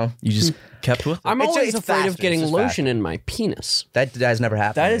 you just kept with it. I'm always it's afraid faster. of getting It's just lotion in my penis. that has never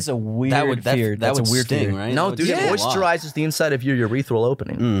happened. That is a weird fear. That's a weird sting, fear. right? no, That dude. would It sting a lot. moisturizes the inside of your urethral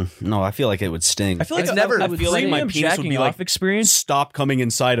opening. No, I feel like it would sting. I feel like It's never- I feel like my penis would be like, experience stop coming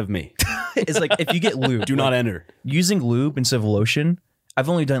inside of me. is like if you get lube. Do not enter. Using lube instead of lotion. I've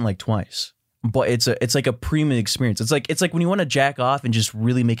only done it like twice, but it's like a premium experience. It's like when you want to jack off and just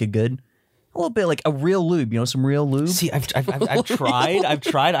really make it good. A little bit like a real lube, some real lube. See, I've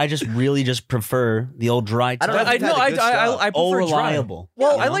tried. I just really just prefer the old dry. I don't know. I know. I prefer all dry. reliable.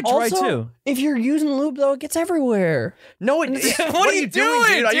 Well, I like dry Also, too. if you're using lube, though, it gets everywhere. No, what are you doing,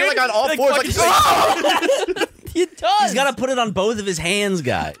 dude? You're like on all fours, like, It does. He's got to put it on both of his hands,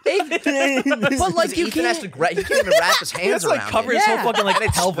 guy. But like you Ethan has can't. to he can't even wrap his hands around cover it. his whole fucking like And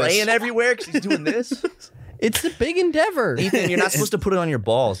it's pelvis. spraying everywhere because he's doing this. It's a big endeavor. Ethan, you're not supposed to put it on your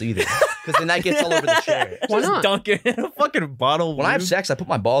balls either, because then that gets all over the chair. Why not? Dunk it in a fucking bottle. of When I have lube. sex, I put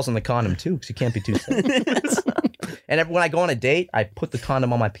my balls on the condom too, because you can't be too safe. And when I go on a date, I put the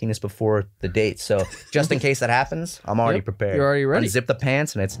condom on my penis before the date, so just in case that happens, I'm already prepared. You're already ready. Unzip the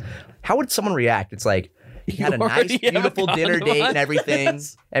pants, and how would someone react? It's like you had a nice, already have a beautiful dinner condom date on. and everything.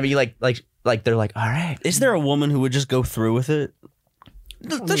 Yes. I mean, like they're like, all right. Is there a woman who would just go through with it?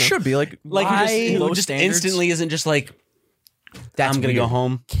 That should be like Who just instantly isn't just like, That's I'm gonna go weird.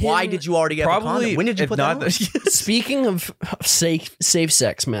 home. Why did you already get the Probably. condom? When did you if put not, that on? Speaking of safe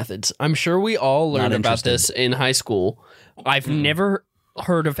sex methods, I'm sure we all learned about interested. this in high school. I've never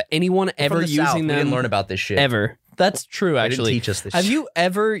heard of anyone ever From the South, using we them. didn't learn about this shit. Ever. That's true, didn't actually. teach us this Have shit. you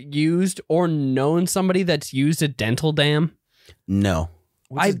ever used or known somebody that's used a dental dam? No.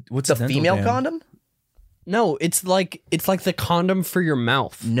 what's The a dental female dam? condom? No, it's like the condom for your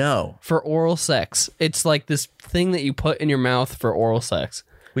mouth No. for oral sex. It's like this thing that you put in your mouth for oral sex.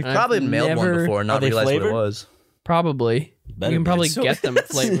 We've I've probably mailed one never- before and Are not they realized what flavored? it was. Probably. Better You can be. probably So- get them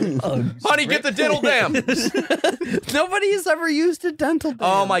flavored. Honey, get the dental dam. Nobody has ever used a dental dam.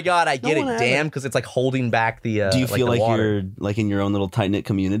 Oh my god, I get one it. has Damn, because it's like holding back the. Do you feel the like water. you're like in your own little tight knit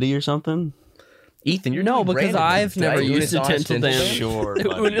community or something? Ethan? You're No, doing because random I've things, never right? used a Unison's dental dam. Sure,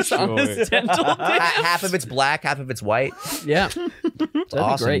 Unison's dental dam. Half of it's black, half of it's white. Yeah. It's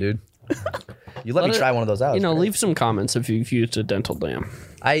awesome, great. dude. You let me Let it- try one of those out. You know, It's great. leave some comments if you've used a dental dam.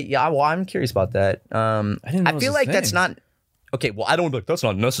 I'm curious about that. didn't know I it was feel a like that's thing. not okay. Well, I don't like that's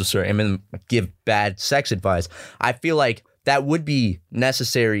not necessary. I mean, give bad sex advice. I feel like that would be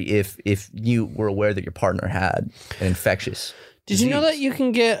necessary if you were aware that your partner had an infectious. Did you know that you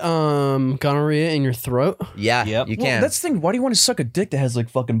can get gonorrhea in your throat? Yeah, Yep. you Well, can. that's the thing. Why do you want to suck a dick that has like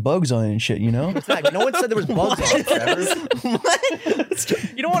fucking bugs on it and shit? You know. no one said there was bugs on it, Trevor.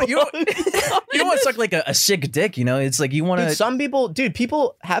 You don't want you don't want to suck like a sick dick. You know. It's like you want Dude, to. some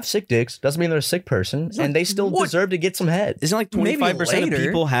people have sick dicks. Doesn't mean they're a sick person, and they still deserve to get some head. Isn't like Maybe 25% of later.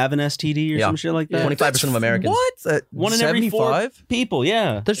 people have an STD or Yeah. some shit like that? 25% of Americans. What? One in every 4 people.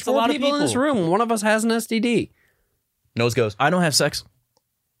 Yeah, There's It's a 4 lot of people in this room. One of us has an STD. Nose goes. I don't have sex.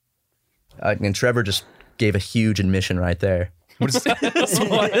 And Trevor just gave a huge admission right there.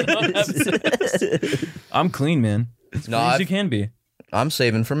 I'm clean, man. As No, clean as I've- you can be. I'm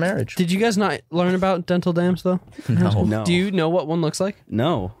saving for marriage. Did you guys not learn about dental dams though? No. Do you know what one looks like?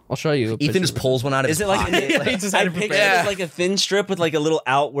 No. I'll show you. a Ethan picture just of it. pulls one out of Is his it like pocket. I picture it like a thin strip with like a little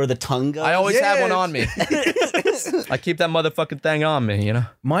out where the tongue goes? I always have one on me. I keep that motherfucking thing on me, you know?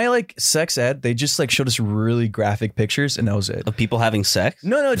 My like sex ed, they just like showed us really graphic pictures, and that was it. Of people having sex?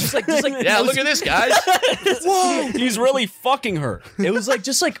 No, just like Yeah, look at this, guys. Whoa! He's really fucking her. it was like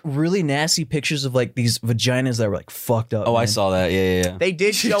just like really nasty pictures of like these vaginas that were like fucked up. Oh, I man. saw that. Yeah. They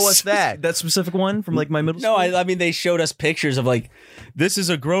did show us that. that specific one from like my middle No, school. I mean they showed us pictures of like This is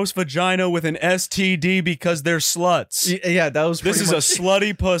a gross vagina with an STD because they're sluts. Yeah, that was. This pretty is a much-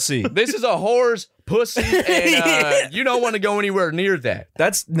 slutty pussy. This is a whore's pussy, and you don't want to go anywhere near that.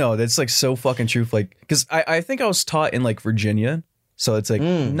 That's like so fucking true. Like, because I think I was taught in like Virginia, so it's like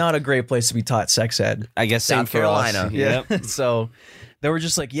not a great place to be taught sex ed. I guess same South for us. Carolina. Yep. So they were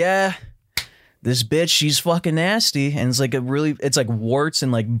just like, yeah, this bitch, she's fucking nasty, and it's like it's like warts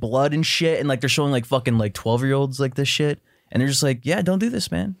and like blood and shit, and like they're showing like fucking like 12-year-olds like this shit, and they're just like, yeah, don't do this,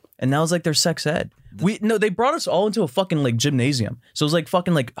 man. And now it's like their sex ed. They brought us all into a fucking like gymnasium, so it was like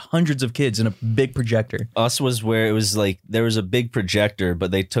fucking like hundreds of kids in a big projector. Us was where it was like there was a big projector,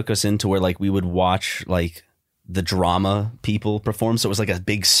 but they took us into where like we would watch like the drama people perform, so it was like a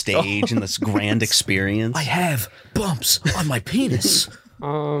big stage and this grand experience. I have bumps on my penis.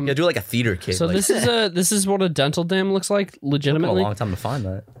 Yeah, do like a theater kid. So like, this is what a dental dam looks like. took a Legitimately, long time to find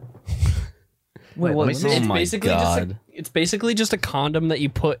that. Wait, let me see. it's my basically God. it's basically just a condom that you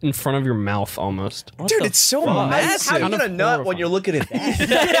put in front of your mouth, almost. Dude, it's so massive. How are you Kind of gonna nut when you're looking at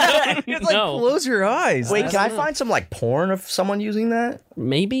that? It's like No. close your eyes. Wait, can I find some like porn of someone using that?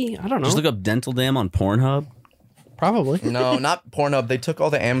 Maybe, I don't know. Just look up dental dam on Pornhub. Probably. No, not Pornhub. They took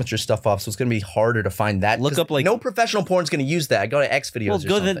all the amateur stuff off, so it's gonna be harder to find that. Look 'Cause up, like- no professional porn's gonna use that. Go to X videos. Well,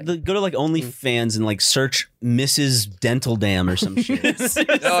 or go something. to like OnlyFans and like search Mrs. Dental Dam or some shit.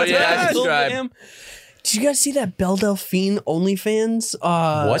 Oh yeah, I subscribe. Did you guys see that Belle Delphine OnlyFans?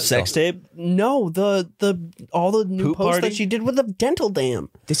 What Sex tape? No, the all the new Poop posts party? that she did with the dental dam.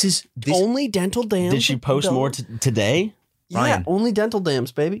 This Only dental dams. Did she post more today? Yeah, Ryan. only dental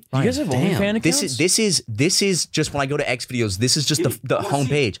dams, baby. you guys have Damn. OnlyFans accounts? This is just when I go to X videos. This is just the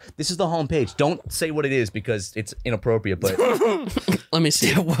homepage. This is the homepage. Don't say what it is because it's inappropriate. But Let me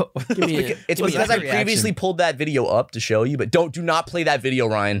see. Give me a, it's because I previously pulled that video up to show you. But do not play that video,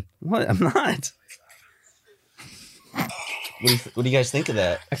 Ryan. What? I'm not. What do you guys think of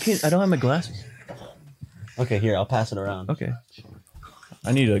that? I don't have my glasses. Okay, here, I'll pass it around. Okay.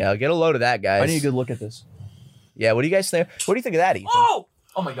 I need Yeah, get a load of that, guys. I need a good look at this. Yeah, what do you guys think? What do you think of that, Ethan? Oh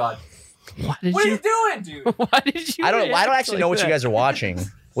my god. why did What are you? you doing, dude? Why did you? I don't react actually know like what you that? guys are watching.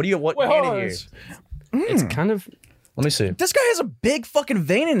 What Wait, hand hold in on. here? It's kind of. Let me see. This guy has a big fucking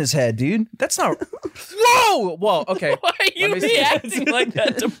vein in his head, dude. That's not. Whoa, okay. Why are you me see. reacting like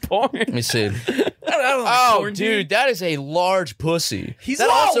that to porn? Let me see. I don't like Oh, porn, dude, that is a large pussy. He's that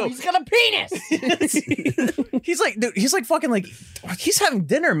also. also. got a penis. He's like, dude, he's like fucking like. He's having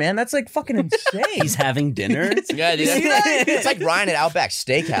dinner, man. That's like fucking insane. He's having dinner? Yeah, dude. It's like Ryan at Outback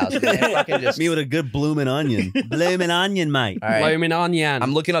Steakhouse, man. Fucking just. Me with a good bloomin' onion. Bloomin' onion, mate. All right. Blame it on Yan.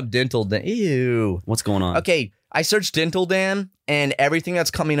 I'm looking up dental dam. Ew. What's going on? Okay, I searched dental dam, and everything that's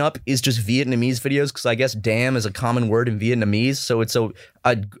coming up is just Vietnamese videos because I guess dam is a common word in Vietnamese. So it's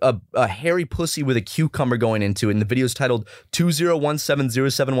a hairy pussy with a cucumber going into it, and the video's titled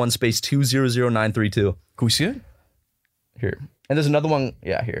 2017071 space 200932. Can we see it? Here, and there's another one.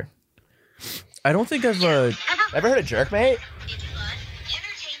 Yeah, here. I don't think I've. Ever heard of Jerkmate?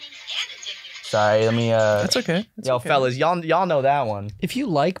 Sorry, let me. That's okay. That's Yo, okay. fellas, y'all know that one. If you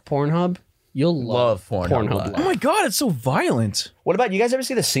like Pornhub, you'll love Pornhub. Live. Oh my god, it's so violent. What about you guys ever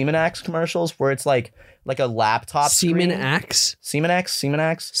see the Semenax commercials where it's like a laptop Semen screen? Axe. Semenax,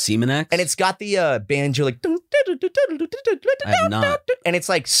 Semenax? and it's got the banjo like, I have not. and it's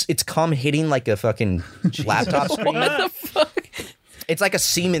like it's cum hitting like a fucking laptop screen. What the fuck? It's like a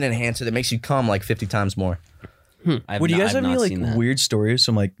semen enhancer that makes you cum like 50 times more. Would you guys have any like weird stories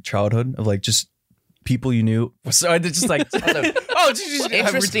from like childhood of like just people you knew? So I just like it's just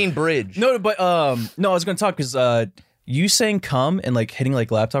Interesting bridge. No, but no, I was gonna talk because you saying cum and like hitting like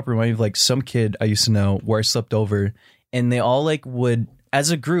laptop reminded me of like some kid I used to know where I slept over, and they all like would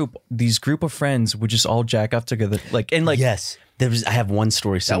as a group, these group of friends would just all jack off together, like and like Yes. I have one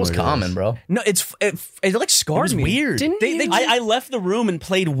story That similar was to common, this. bro. no, it like scarred It was me. weird. I left the room and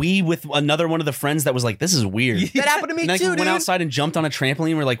played Wii with another one of the friends that was like, this is weird. That happened to me And then too, went dude. outside and jumped on a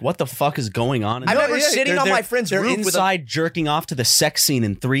trampoline. We're like, what the fuck is going on? I remember sitting on my friend's They're roof with a inside jerking off to the sex scene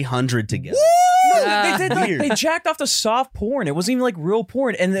in 300 together. No, they did like, they jacked off to soft porn. It wasn't even like real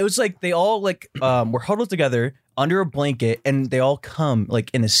porn, and it was like they all like were huddled together under a blanket, and they all come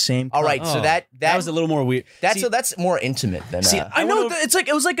like in the same. All right, so that was a little more weird. that's more intimate than. I know it's like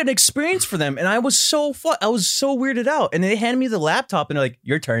it was like an experience for them, and I was so weirded out. And they handed me the laptop, and they're like,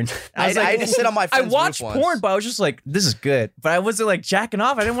 "Your turn." I had to sit on my I friend's watched roof porn, once. but I was just like, "This is good," but I wasn't like jacking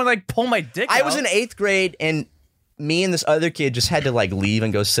off. I didn't want to like pull my dick. I out. was in 8th grade, and me and this other kid just had to like leave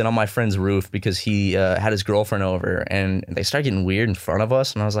and go sit on my friend's roof because he had his girlfriend over, and they started getting weird in front of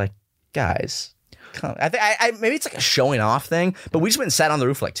us, and I was like, guys. I think maybe it's like a showing off thing, but we just went and sat on the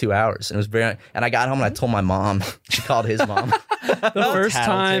roof for like 2 hours, and it was very. And I got home and I told my mom. She called his mom. The first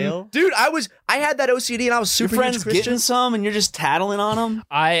time, Dude, I had that OCD, and I was Your super friend's huge Christian. getting some, and you're just tattling on them.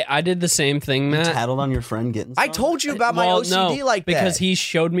 I did the same thing, You Matt. tattled on your friend getting some. I told you about my Well, OCD no, like that because he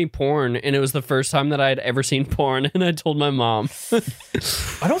showed me porn, and it was the first time that I had ever seen porn, and I told my mom.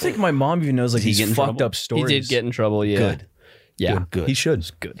 I don't think my mom even knows like Did he these get in fucked trouble? up He stories. did get in trouble. Yeah, Good. yeah. Good. He should.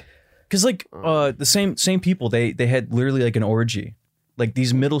 Good. because like the same people they had literally like an orgy, like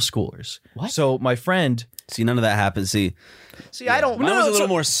these middle schoolers. What? So my friend, see, none of that happened. See, I don't. mine was a little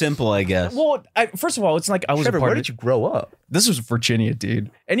more simple, I guess. well, first of all, it's like I was Trevor, a part where of did you grow up? This was Virginia, dude.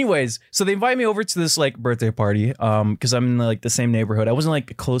 Anyways, so they invite me over to this like birthday party, because I'm in like the same neighborhood. I wasn't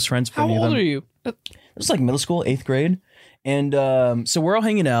like close friends with How any of them. old are you? It was like middle school, 8th grade, and so we're all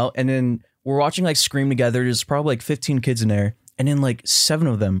hanging out, and then we're watching like Scream together. There's probably like 15 kids in there, and then like 7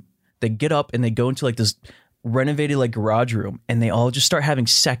 of them, they get up and they go into like this renovated like garage room, and they all just start having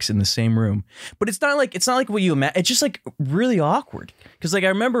sex in the same room. But it's not like what you imagine. It's just like really awkward. Because like I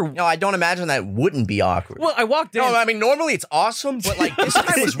remember, No, I don't imagine that wouldn't be awkward. well, I walked in. No, I mean normally it's awesome, but like this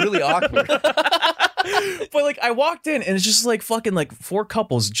time was really awkward. But like I walked in and it's just like fucking like 4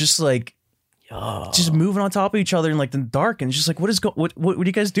 couples just like just moving on top of each other in like the dark, and it's just like what are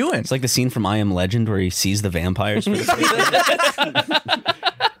you guys doing? It's like the scene from I Am Legend where he sees the vampires.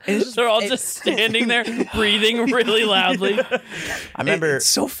 They're all just standing there breathing really loudly. I remember It's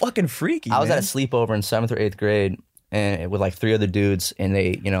so fucking freaky. I was man. at a sleepover in 7th or 8th grade, and with like 3 other dudes, and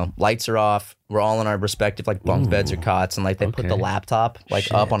they, lights are off. We're all in our respective like bunk beds or cots, and like they put the laptop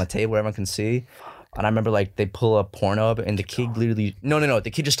like up on a table where everyone can see. And I remember like they pull up Pornhub, and the kid literally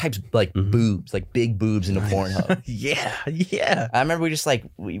the kid just types like boobs, like big boobs into Pornhub. yeah. I remember we just like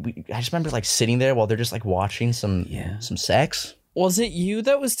I just remember like sitting there while they're just like watching some sex. Was it you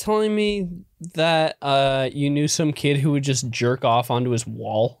that was telling me that you knew some kid who would just jerk off onto his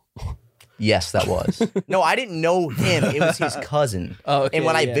wall? Yes, that was. No, I didn't know him. It was his cousin. Oh, okay, and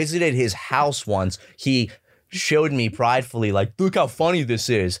when I yeah. visited his house once, he showed me pridefully, like, look how funny this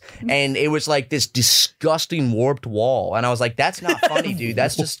is. And it was like this disgusting warped wall. And I was like, that's not funny, dude.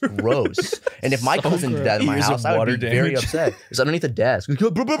 That's just gross. And if my cousin did that in my Years of house, I would water be very damage. upset. It's underneath the desk. My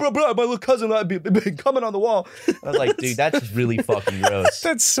little cousin be coming on the wall. I was like, dude, that's really fucking gross.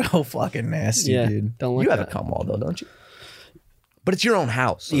 That's so fucking nasty, Yeah, dude. don't like You have that. a cum wall, though, don't you? But it's your own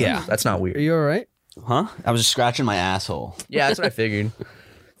house. So Yeah. That's not weird. Are you all right? Huh? I was just scratching my asshole. Yeah, that's what I figured.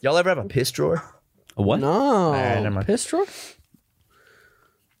 Y'all ever have a piss drawer? A what? No. never mind. Piss drawer?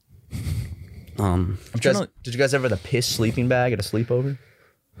 Did you guys ever have the piss sleeping bag at a sleepover?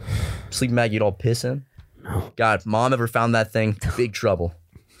 Sleeping bag you'd all piss in? No. God, if mom ever found that thing, big trouble.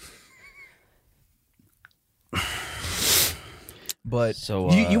 But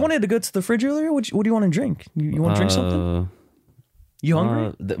So, you wanted to go to the fridge earlier? What do you want to drink? You want to drink something? You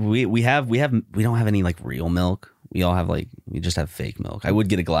hungry? We don't have any like real milk. We just have fake milk. I would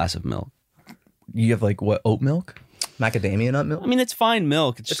get a glass of milk. You have like what, oat milk? Macadamia nut milk? I mean, it's fine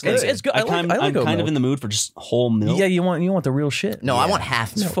milk. It's just good. It's good. I like I'm oat kind milk. of in the mood for just whole milk. Yeah, you want the real shit. No, I want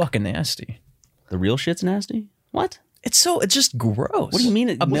half It's milk. fucking nasty. The real shit's nasty. What? It's just gross. What do you mean?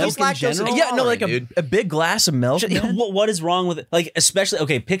 Milk in lactose general? Yeah, no, like dude. a big glass of milk. man. What is wrong with it? Like, especially,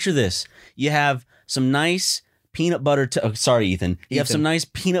 okay, picture this. You have some nice peanut butter sorry, Ethan. You have some nice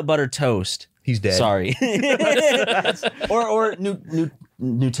peanut butter toast. He's dead. Sorry. or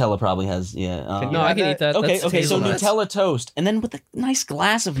Nutella probably has, yeah. No, I can eat that. Okay, That's okay, so hazelnut. Nutella toast. And then with a nice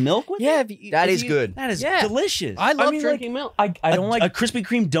glass of milk with Yeah, it? That is good. That is Yeah. delicious. I love mean, drinking milk. I don't like a Krispy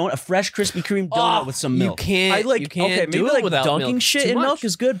Kreme donut, a fresh Krispy Kreme donut with some milk. You can't. I like You can't okay, do maybe it like without dunking milk. shit Too in much. milk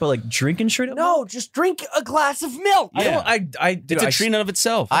is good, but like drinking straight up No, milk? just drink a glass of milk. Yeah. Dude, It's a treat in and of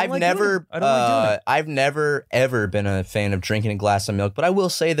itself. I've like never, doing it. I don't like doing it. I've never ever been a fan of drinking a glass of milk, but I will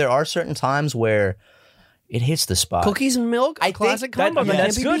say there are certain times where it hits the spot. Cookies and milk. I A classic think combo. I mean, that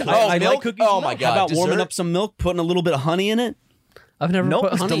that's can't be good. beat. Oh, I like milk? cookies Oh and my milk. god! How about dessert? warming up some milk, putting a little bit of honey in it? I've never Nope,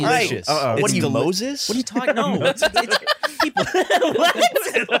 put it's honey in Right. it. What are you, It's Moses? What are you talking? No, it's people.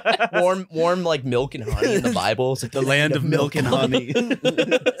 warm like milk and honey in the Bible. It's like The land of milk and honey.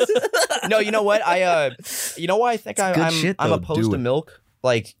 No, you know what? You know why I think I'm shit, I'm though. opposed Do to it. milk.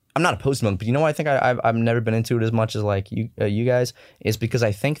 Like I'm not opposed to milk, but you know why I think I've never been into it as much as like you guys is because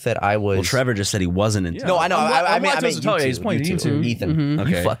I think that I was. Well, Trevor just said he wasn't into. No, I know. I mean, lactose intolerant. He's pointing you at two, you two. Ethan.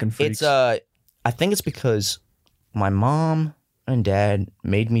 Okay. You fucking freaks. It's I think it's because my mom and dad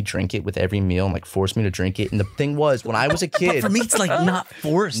made me drink it with every meal and like forced me to drink it. And the thing was, when I was a kid, For me, it's like not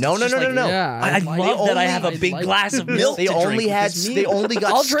forced. No, It's no, just no, like, no. Yeah, I like love that I have a I big like glass of milk. they to only drink had with this they meal. only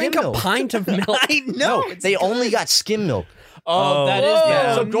got I'll skim drink milk. a pint of milk. I know. They only got skim milk. Oh, that is Whoa.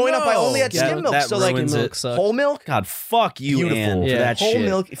 bad. So growing up, I only had Yeah, skim milk. that So like ruins milk sucks. whole milk. God, fuck you, Beautiful. Ann, for Yeah. that Whole shit.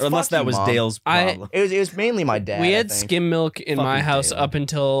 milk, Or unless fuck that you, was Mom. Dale's problem. It was mainly my dad. We I had think. skim milk in my Fucking house Dale. up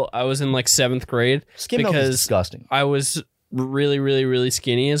until I was in like 7th grade. Skim milk is because disgusting. I was really, really, really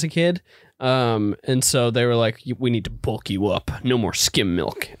skinny as a kid. And so they were like, we need to bulk you up. No more skim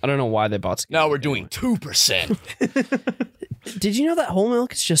milk. I don't know why they bought skim Now milk we're doing 2%. Did you know that whole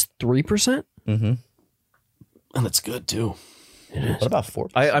milk is just 3%? And it's good too. What about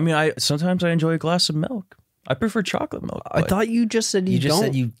 4%? I mean, I sometimes I enjoy a glass of milk. I prefer chocolate milk. I thought you just said you You just don't.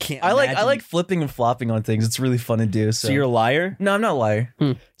 said you can't. I imagine- like flipping and flopping on things. It's really fun to do. So, So you're a liar. no, I'm not a liar.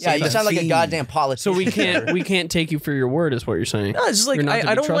 Yeah, you sound like a See. goddamn politician. So we can't take you for your word, is what you're saying. No, it's just like You're not to be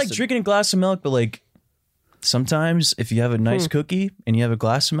I don't like trusted. drinking a glass of milk, but like sometimes if you have a nice cookie and you have a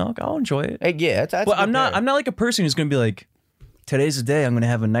glass of milk, I'll enjoy it. Hey, yeah, that's But a good I'm not pair. I'm not like a person who's gonna be like, today's the day I'm gonna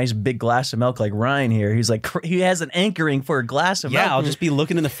have a nice big glass of milk like Ryan here. He's like he has an anchoring for a glass of milk. Yeah, I'll just be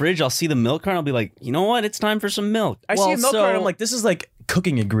looking in the fridge. I'll see the milk carton. I'll be like, you know what? It's time for some milk. I see Well, a milk so- carton. I'm like, this is like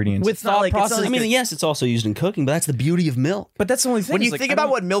cooking ingredients. With It's not thought like, it's not process- I like mean, a- yes, it's also used in cooking, but that's the beauty of milk. but that's the only thing. When is, you like, think I about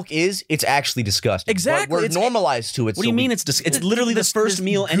don't- what milk is, it's actually disgusting. Exactly, But we're it's- normalized to it. What do you mean it's literally the first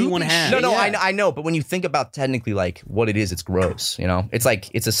meal anyone has? No, Yeah. I know, but when you think about technically like what it is, it's gross. You know, it's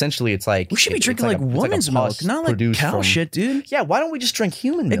essentially we should be drinking like woman's milk, not like cow shit, dude. Yeah, why don't we just drink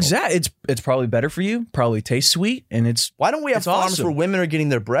human milk? Exactly. It's probably better for you. Probably tastes sweet, and it's Why don't we have It's farms awesome. where women are getting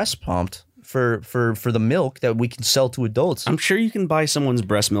their breasts pumped for the milk that we can sell to adults? I'm sure you can buy someone's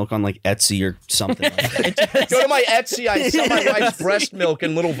breast milk on like Etsy or something. Like that. Go to my Etsy. I sell my wife's breast milk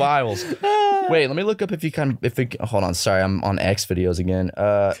in little vials. Wait, let me look up if you can. Hold on, sorry, I'm on X videos again.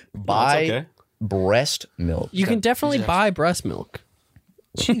 Buy okay. breast milk. You can definitely buy breast milk.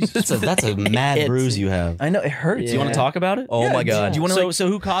 That's a mad bruise you have. I know it hurts. Do you want to talk about it? Oh my god. Do you want to? So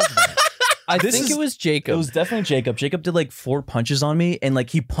who caused that? I This think is- it was It Jacob. was definitely Jacob. Jacob did like 4 punches on me, and like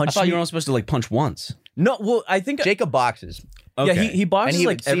he I punched thought me. you were only supposed to like punch once. No, well, I think Jacob boxes, yeah, he and boxes he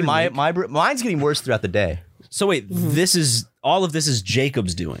like see every week. mine's getting worse throughout the day. So wait, this is all of this is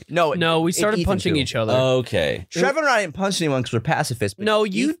Jacob's doing. no, we started Ethan punching too. each other. Okay. Trevor and I didn't punch anyone because we're pacifists. But No,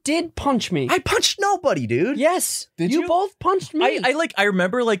 you did punch me. I punched nobody, dude. Yes. Did you you? both punched me. I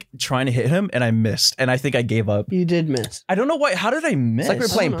remember like trying to hit him, and I missed, and I think I gave up. You did miss. I don't know why. How did I miss? It's like we were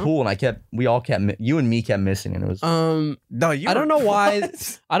playing know. pool, and you and me kept missing, and it was. No, you. I don't know why.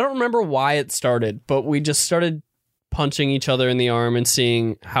 What? I don't remember why it started, but we just started punching each other in the arm and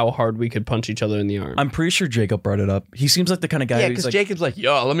seeing how hard we could punch each other in the arm. I'm pretty sure Jacob brought it up. He seems like the kind of guy yeah, who's because like, Jacob's like,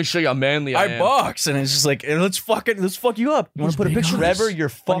 yo, let me show you how manly I I am. box, and it's just like, let's fuck you up. You want to put a picture of Trevor, this you're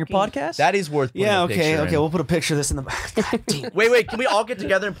on your fucking- podcast? That is worth. Putting a picture in. We'll put a picture of this in the. Wait, can we all get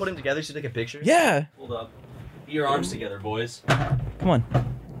together and put him together so we take a picture? Yeah. Hold up. Get your arms together, boys. Come on.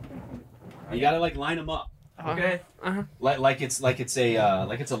 You gotta like line them up. Okay. Like it's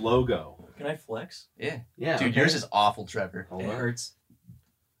a logo. Can I flex? Yeah. Yeah. Dude, okay. yours is awful, Trevor. Hold It on. hurts.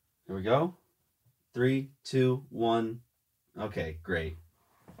 Here we go. 3, 2, 1. Okay, great.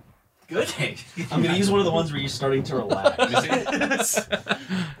 Good. I'm gonna use one of the ones where you're starting to relax.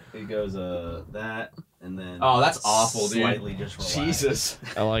 It goes that, and then Oh, that's awful, dude. Slightly just relax. Jesus.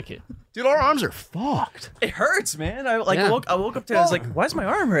 I like it. Dude, our arms are fucked. It hurts, man. I Yeah. woke up today. I was like, why is my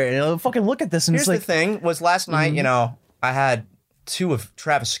arm hurting? And I fucking look at this, and Here's it's like, the thing: was last night, you know, I had 2 of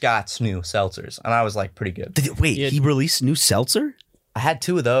Travis Scott's new seltzers, and I was like pretty good. Wait, Yeah. he released new seltzer? I had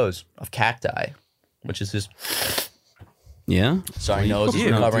 2 of those of cacti, which is his. Yeah. Sorry, nose is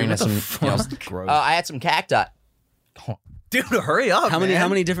Ew, recovering. dude, and what some, the you know, fuck? Gross. I had some cacti. dude, hurry up. how many man. how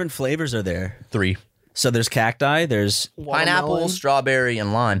many different flavors are there? 3. So there's cacti. There's Pineapple, Watermelon. strawberry,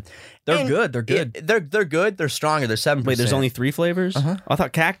 and lime. They're And good. They're good. They're good. They're stronger. They're 7%. wait. There's only 3 flavors. I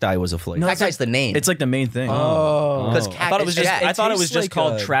thought cacti was a flavor. No, Cacti's the name. It's like the main thing. Oh. because I thought it was just. Jack. I thought it was tastes just like,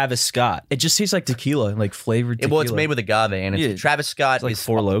 called Travis Scott. It just tastes like tequila, like flavored tequila. Well, it's made with agave, and it's Yeah. Travis Scott. Like is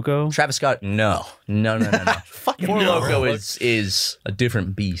Four Loco. Travis Scott. No. Four Loco is a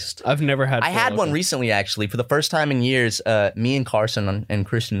different beast. I've never had. I had Four one Loko. recently, actually, for the first time in years. Me and Carson and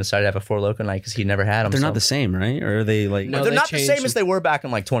Christian decided to have a Four Loco night because he'd never had them. They're not the same, right? Or are they like? No. They're they not the changed same them. as they were back in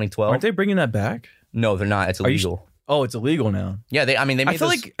like 2012. Aren't they bringing that back? No, they're not. It's Are you sh- illegal. Oh, it's illegal now. Yeah, they made I feel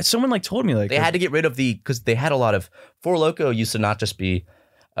those- like someone like told me like they had to get rid of because they had a lot of Four Loco used to not just be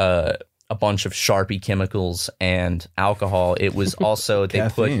a bunch of Sharpie chemicals and alcohol. It was also they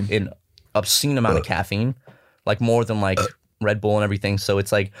put Caffeine. an obscene amount of caffeine, like more than like Red Bull and everything. So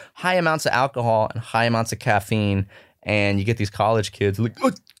it's like high amounts of alcohol and high amounts of caffeine, and you get these college kids like.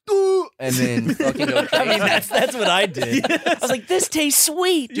 And then fucking go I mean, crazy. that's what I did. I was like, this tastes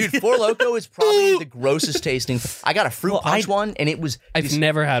sweet. Dude, Four Loco is probably the grossest tasting. I got a fruit punch one, and it was. I've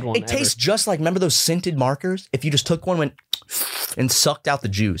never had one. It tastes just like, remember those scented markers? If you just took one, went and sucked out the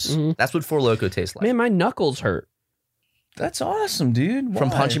juice. That's what Four Loco tastes like. Man, my knuckles hurt. That's awesome, dude. From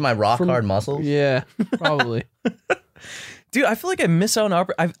Why? punching my rock hard muscles. Yeah, probably. Dude, I feel like I miss out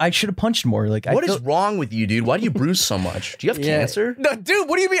on I should have punched more. Like, What is wrong with you, dude? Why do you bruise so much? Do you have cancer? No, dude,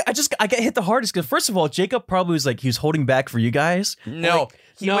 what do you mean? I get hit the hardest because first of all, Jacob probably was like he was holding back for you guys. No.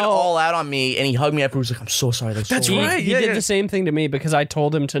 He went all out on me and he hugged me after. He was like, I'm so sorry. That's right. He did the same thing to me because I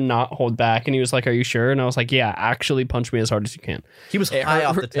told him to not hold back, and he was like, "Are you sure?" And I was like, "Yeah, actually, punch me as hard as you can." He was high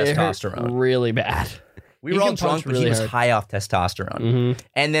off the It hurt testosterone. really bad. We were all drunk, but he was high off testosterone.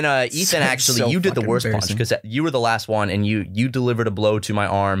 And then Ethan, actually, you did the worst punch because you were the last one, and you delivered a blow to my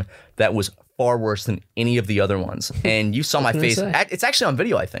arm that was far worse than any of the other ones. And you saw my face. It's actually on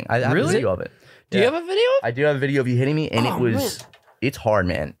video, I think. I have a video of it. Do you have a video? I do have a video of you hitting me, and it's hard,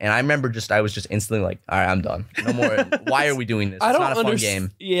 man. And I remember I was just instantly like, all right, I'm done. No more. Why are we doing this? It's not a fun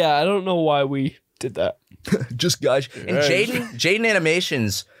game. Yeah, I don't know why we did that. Just guys. And Jaden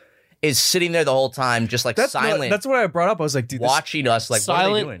Animations is sitting there the whole time, just like silent. That's what I brought up. I was like, dude, watching us, like,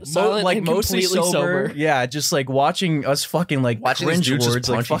 silent, what are they doing? silent, like and mostly completely sober. Yeah, just like watching us fucking like Watching cringe these dudes words, just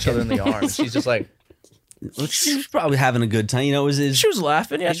like punch each other in the arm. And she's just like, She was probably having a good time. You know, she was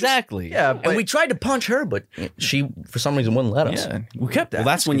laughing. Yeah, exactly. Yeah, and we tried to punch her, but she, for some reason, wouldn't let us. yeah, we kept that. Well,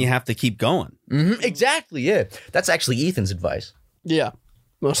 that's when you have to keep going. Exactly, yeah. That's actually Ethan's advice. Yeah,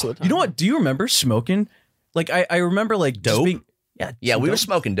 most of the time. You know what? Do you remember smoking? Like I remember like Dope? Yeah, we were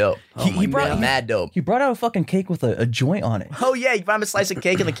smoking dope. He brought mad dope. He brought out a fucking cake with a joint on it. Oh yeah, you brought him a slice of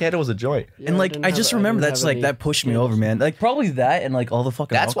cake and the candle was a joint. And like I just remember that's like that pushed me over, man. Like probably that and like all the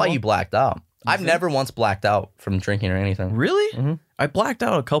fucking That's why alcohol. you blacked out. I've never once blacked out from drinking or anything. Really? I blacked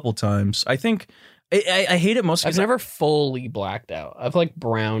out a couple times. I think I hate it most I've because never fully blacked out. I've like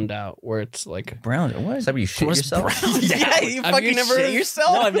browned out where it's like brown. What? Is that where you shit yourself? Yeah, you Have fucking you never- shit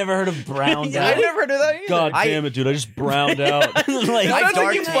yourself. No, I've never heard of browned Yeah, out. I never heard of that either. God damn it, dude! I just browned out. Like, I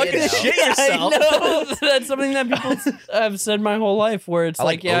dark you fucking it out. shit yourself. no, that's something that people have said my whole life. Where it's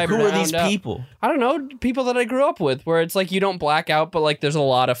like, yeah, I who are these browned out. people? I don't know, people that I grew up with. Where it's like you don't black out, but like there's a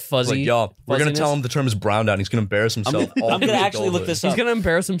lot of fuzzy. Like, y'all, we're gonna fuzziness. tell him the term is browned out. And he's gonna embarrass himself. I'm gonna actually look this He's up. gonna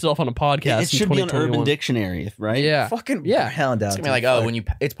embarrass himself on a podcast. It should in be on 2021. Urban Dictionary, right? Yeah, Fucking Yeah. hound out. It's gonna be like, oh, when you.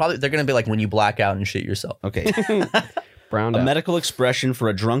 It's probably they're gonna be like when you black out and shit yourself. Okay. browned A out. medical expression for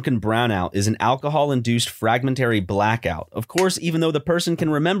a drunken brownout is an alcohol-induced fragmentary blackout. Of course, even though the person can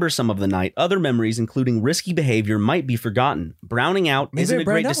remember some of the night, other memories, including risky behavior, might be forgotten. Browning out Maybe isn't I a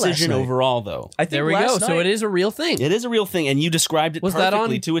great browned out last decision night. overall, though. I think There we go. last So night- it is a real thing. It is a real thing, and you described it Was that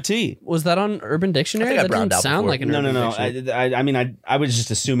perfectly on- to a T. Was that on Urban Dictionary? I think I That browned doesn't out sound before. like an No, Urban no. Dictionary. I mean, I was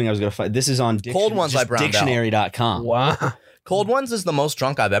just assuming I was going to find. This is on Cold ones I browned out. dictionary.com. Wow. Cold ones is the most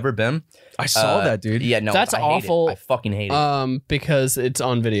drunk I've ever been. I saw that, dude. Yeah, no, That's I hate awful. it. I fucking hate it. Because it's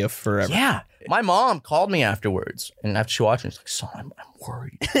on video forever. Yeah. My mom called me afterwards, and after she watched it, she's like, son, I'm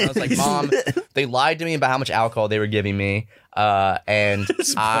worried. And I was like, Mom, they lied to me about how much alcohol they were giving me, and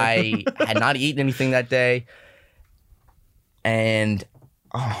I had not eaten anything that day. And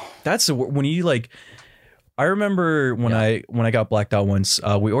That's when you like. I remember when I got blacked out once.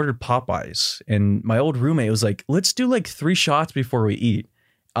 We ordered Popeyes, and my old roommate was like, "Let's do like 3 shots before we eat."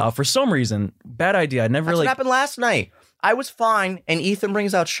 For some reason, bad idea. I never that's what like. happened last night. I was fine, and Ethan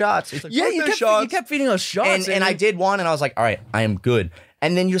brings out shots. He's like, Yeah, birthday you shots. kept feeding us shots, and I did one, and I was like, all right, I am good.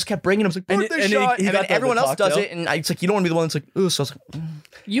 And then you just kept bringing them. It's like, And- birthday and shot. he And got then the everyone else does cocktail. it, and it's like, you don't want to be the one that's like, ooh. So I was like,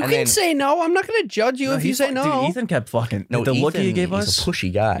 You And can then- say no. I'm not going to judge you if you say no. Dude, Ethan kept fucking. no, the look he Ethan, gave he's us. a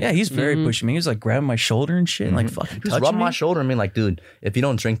pushy guy. Yeah, he's very pushy. Me, he was like grabbing my shoulder and shit, and like fucking He was touching rubbing me. my shoulder and being like, dude, if you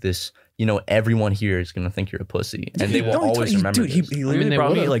don't drink this, you know, everyone here is going to think you're a pussy. And they will No, he always told- remember Dude, this. he literally they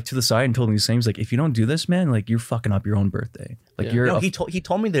brought me would've. like to the side and told me the same. He's like, if you don't do this, man, like you're fucking up your own birthday. Like Yeah. you're. No, a- he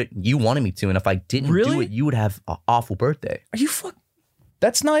told me that you wanted me to, and if I didn't do Really? it, you would have an awful birthday. Are you fuck?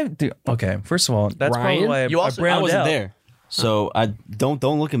 That's not. Even, dude, okay, first of all, that's Ryan? probably why You I also- I browned wasn't out. there, so I don't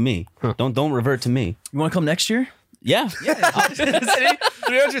look at me. Don't revert to me. You want to come next year? Yeah,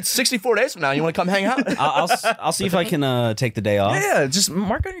 364 days from now, you want to come hang out? I'll see if I can take the day off. Yeah, just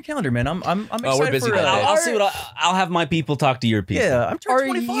mark on your calendar, man. I'm excited Oh, we're busy for. that day. I'll see what I'll have my people talk to your people. Yeah, I'm Are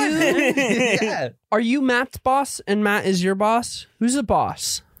turning 25. you- Man. Yeah. Are you Matt's boss and Matt is your boss? Who's the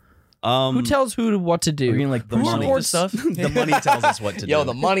boss? Who tells who what to We're do? getting like the Who money supports- stuff. The money tells us what to Yo, do.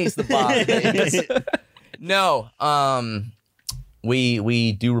 the money's the boss. baby. No,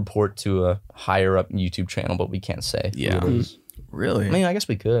 we do report to a higher up YouTube channel, but we can't say. Yeah. who it is. Really? I mean, I guess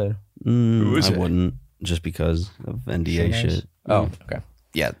we could. I wouldn't, just because of NDA shit. Oh, okay.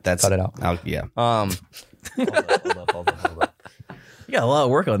 Yeah, that's Cut it out. Yeah. Hold up. You got a lot of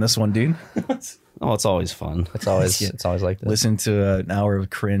work on this one, dude. Oh, it's always fun. It's always like this. Listen to an hour of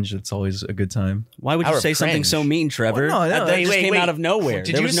cringe. It's always a good time. Why would Hour you of say something cringe. so mean, Trevor? Well, no, That just came out of nowhere.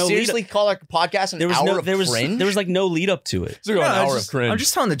 Did there you was no seriously call our podcast an hour of cringe? There was like no lead up to it. An hour of cringe. I'm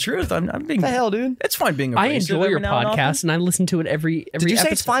just telling the truth. I'm being. What the hell, dude? It's fine being. I abrasive enjoy your every now and podcast, and I listen to it every Did you say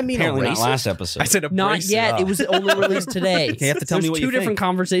episode. it's fine being Apparently a not racist? last episode. I said Not abrasive. yet. It was only released today. You have to tell There's me what two you different think.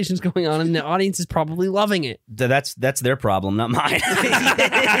 conversations going on, and the audience is probably loving it. That's their problem, not mine.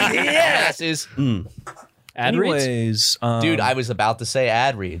 Asses. Ad reads? Anyways, Dude, I was about to say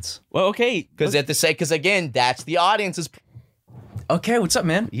ad reads. Well, okay. Because again, that's the audience's. okay, what's up,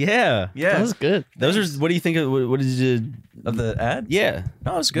 man? Yeah. Yeah, That was good. Those are. What do you think of? What did you? of the ad. Yeah.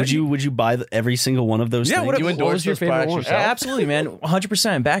 No, it's good. Would you buy every single one of those? Yeah, things? what You What endorse was your those favorite products one? yourself? Absolutely, man.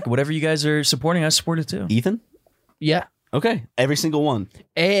 100% back. Whatever you guys are supporting, I support it too. Ethan. Yeah. Okay, every single one.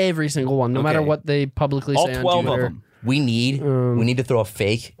 Every single one, no matter Okay. what they publicly All say on 12 of Twitter. them. We need to throw a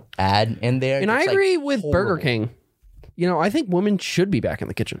fake ad in there. And I It's, like, agree with Burger horrible. King. You know, I think women should be back in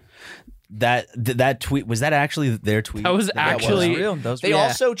the kitchen. That tweet was that actually their tweet? That was actually real. That was They real.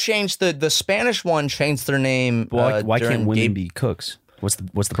 also changed the Spanish one changed their name. Why during can't women gay- be cooks? What's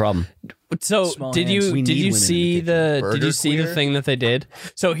the problem? So Small did hands. you We did need you women in see the the did Burger you see the queer? thing that they did?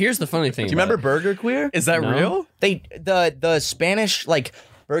 So here's the funny thing. Do you remember Burger Queer? Is that No. real? They the Spanish like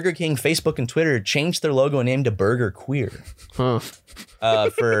Burger King, Facebook, and Twitter changed their logo and named to Burger Queer Huh.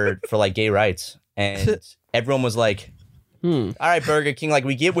 for like gay rights, and everyone was like, "All right, Burger King, like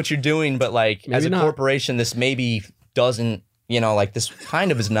we get what you're doing, but like as a Maybe not." corporation, this maybe doesn't, like this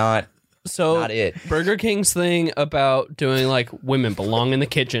kind of is not." So Not it. Burger King's thing about doing like women belong in the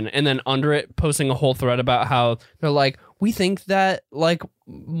kitchen, and then under it posting a whole thread about how they're like, we think that like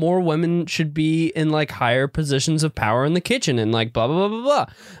more women should be in like higher positions of power in the kitchen, and like blah blah blah blah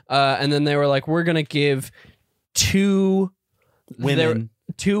blah. And then they were like, we're gonna give two Women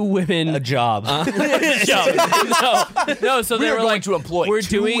women a job. no. So they We're were going like, to employ we're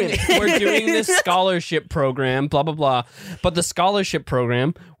two doing women." we're doing this scholarship program, blah blah blah. But the scholarship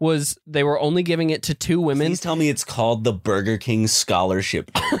program was they were only giving it to two women. Please tell me it's called the Burger King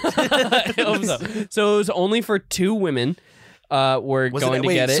Scholarship. I hope so it was only for two women. Were going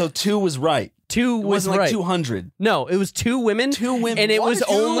to get it. So 2 was right. Two It was wasn't right. like 200. No, it was two women. Two women. and it What? was Two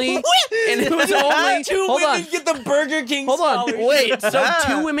only. women? And it was only. Two hold women on. get the Burger King Hold on, scholarship. wait. So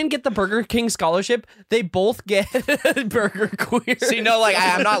two women get the Burger King scholarship. They both get Burger Queer. See, no, like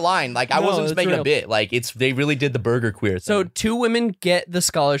I'm not lying. Like I No, wasn't just it's making real. a bit. Like they really did the Burger Queer thing. So two women get the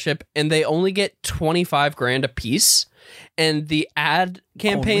scholarship, and they only get 25 grand a piece. And the ad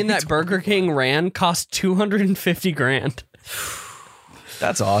campaign that Burger King ran cost 250 grand.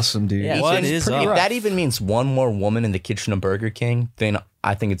 That's awesome, dude. Yeah, What it's is pretty up? if rough. that even means one more woman in the kitchen of Burger King, then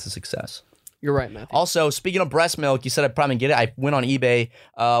I think it's a success. You're right, Matthew. Also, speaking of breast milk, you said I'd probably get it. I went on eBay,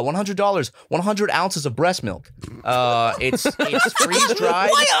 $100, 100 ounces of breast milk. It's freeze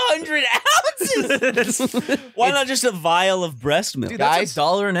dried. Why 100 ounces? Why not just a vial of breast milk? Dude, Guys. that's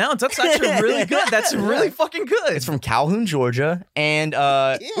 $1 an ounce. That's actually really good. That's really fucking good. It's from Calhoun, Georgia, and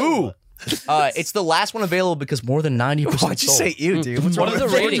it's the last one available because more than 90% Why'd you sold. say you, dude? What's What wrong are the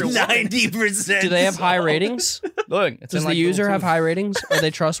with you? ratings? 90%. Do they have high ratings? Look, it's Does in, the like, user little have tube. high ratings? Are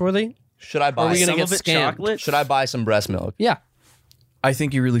they trustworthy? Should I Are buy? we gonna Some get of it scammed? chocolate? Should I buy some breast milk? Yeah. I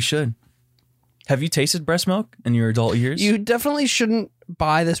think you really should. Have you tasted breast milk in your adult years? You definitely shouldn't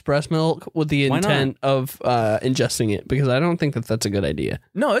buy this breast milk with the Why not? intent of ingesting it, because I don't think that that's a good idea.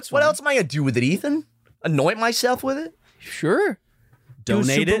 No, it's What fine. else am I gonna do with it, Ethan? Anoint myself with it? Sure.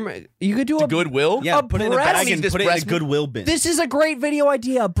 Donate it? You could do a Goodwill? Yeah, A put it in a breast- bag and this put it in a breast milk- Goodwill bin. This is a great video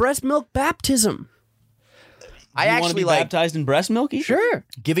idea. Breast milk baptism. I you want to actually be like baptized in breast milk? Ethan? Sure.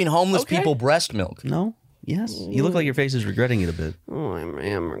 giving homeless Okay. people breast milk. No. Yes. You look like your face is regretting it a bit. Oh, I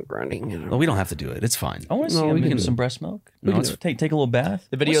am regretting it. Well, we don't have to do it. It's fine. I want to No, see we him can making do some it. breast milk. No, Let's take a little bath.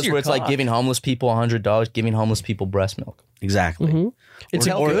 The Let's see videos your where it's like cock. giving homeless people $100, giving homeless people breast milk. Exactly. It's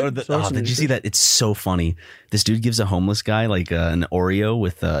Or, a or good the, source of did you see that? It's so funny. This dude gives a homeless guy like an Oreo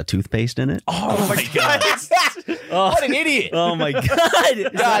with toothpaste in it. Oh my god! What an idiot! Oh my god!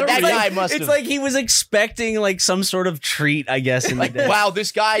 God, that guy must It's have. like he was expecting like some sort of treat, I guess. In Like, the day. wow,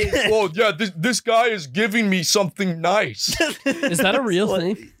 this guy is. Well, yeah, this guy is giving me something nice. Is that a real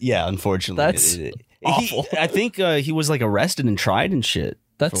thing? Yeah, unfortunately, That's awful. I think he was like arrested and tried and shit.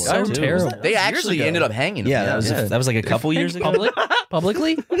 That's For so what, too? terrible. They actually ago. ended up hanging him. Yeah, that was like a couple years ago.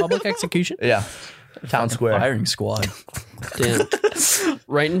 Publicly? Public execution? Yeah. Town Square. Firing squad. Damn.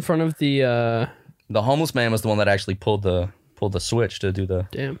 Right in front of the The homeless man was the one that actually pulled the switch to do the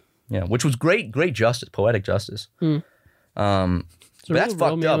damn. yeah, which was great justice, poetic justice. It's a But that's real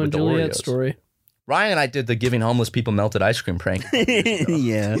fucked Romeo up with and the Juliet Oreos. story. Ryan and I did the giving homeless people melted ice cream prank.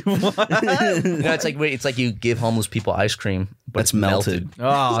 Yeah. It's like you give homeless people ice cream, but That's it's melted.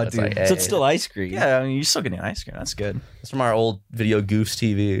 Oh, So it's dude. like, So hey. it's still ice cream. Yeah, I mean, you're still getting ice cream. That's good. It's from our old video Goofs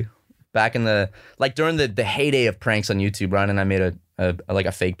TV. Back in the during the heyday of pranks on YouTube, Ryan and I made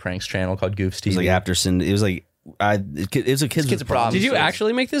a fake pranks channel called Goofs TV. It was like after Sin. It was like it was a kids with problems. Did you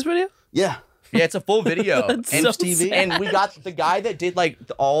actually make this video? Yeah. Yeah, it's a full video. That's and, so sad. and we got the guy that did like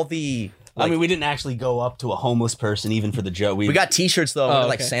all the. I mean, we didn't actually go up to a homeless person even for the joke. We got T-shirts though, Oh,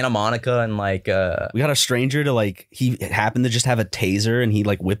 like okay. Santa Monica and like. We got a stranger to like. He happened to just have a taser and he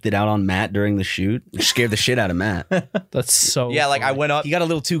like whipped it out on Matt during the shoot. It scared the shit out of Matt. That's so. Yeah, like I went up. He got a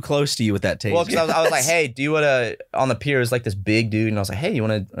little too close to you with that taser. Well, because I was like, hey, do you want to, on the pier, is like this big dude, and I was like, hey, you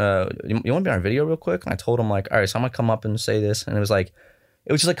want to be on our video real quick? And I told him, like, all right, so I'm going to come up and say this. And it was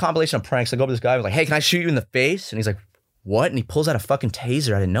just a compilation of pranks. I go up to this guy, I was like, hey, can I shoot you in the face? And he's like, what? And he pulls out a fucking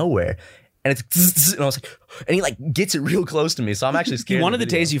taser out of nowhere. And it's, and I was like, and he like gets it real close to me. So I'm actually scared. he wanted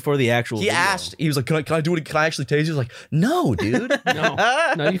to tase you for the actual. He video. asked, he was like, can I do it? Can I actually tase you? I was like, no, dude.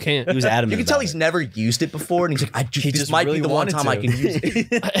 No, you can't. He was adamant. You can tell about he's it. never used it before. And he's like, this just might really be the one wanted time to. I can use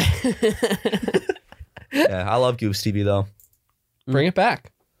it. Yeah, I love Goofs TV though. Bring it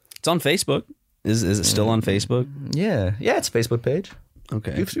back. It's on Facebook. Is it still on Facebook? Yeah, it's a Facebook page.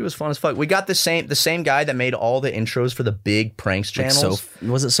 Okay. Goofs TV was fun as fuck. We got the same guy that made all the intros for the big pranks Like channels.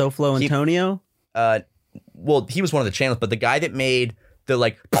 was it SoFlo Antonio? Well, he was one of the channels, but the guy that made the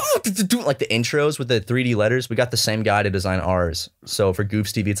like the intros with the 3D letters, we got the same guy to design ours. So for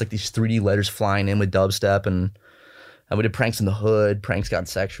Goofs TV, it's like these 3D letters flying in with dubstep, and we did pranks in the hood. Pranks got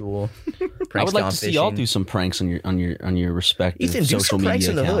sexual. I would like gone to see y'all fishing. do some pranks on your respective Ethan, do social some media pranks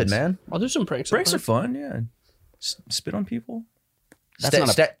in the hood, accounts. man. I'll do some pranks. Pranks are fun. Yeah. Spit on people. That's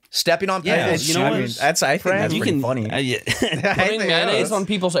not a- stepping on Yeah, people. you know what? I think that's You pretty can funny. Putting mayonnaise on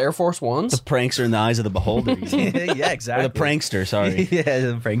people's Air Force Ones. The pranks are in the eyes of the beholder. Yeah, Or exactly. the prankster, sorry. Yeah,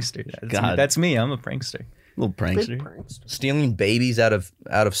 the prankster. God. That's me. I'm a prankster. Little prankster. Stealing babies out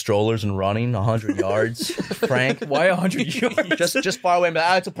of strollers and running 100 yards. Prank. Why 100 yards? Just far away.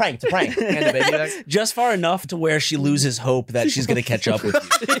 But, it's a prank. It's a prank. And the baby back. Just far enough to where she loses hope that she's going to catch up with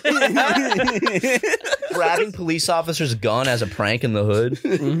you. Grabbing police officer's gun as a prank in the hood.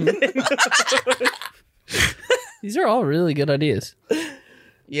 These are all really good ideas.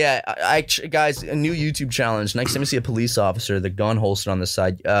 Yeah, I guys, a new YouTube challenge. Next time you see a police officer, the gun holstered on the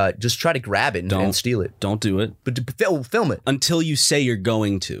side, just try to grab it and steal it. Don't do it. But film it. Until you say you're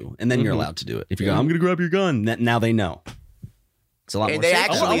going to, and then you're allowed to do it. If you go, I'm going to grab your gun, now they know. It's a lot And more they safe.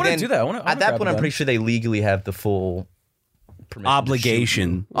 actually I wanna then- do that. I wanna at that grab point, a I'm gun. pretty sure they legally have the full permission to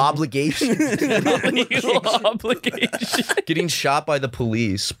Obligation. shoot. Obligation. Legal obligation. Getting shot by the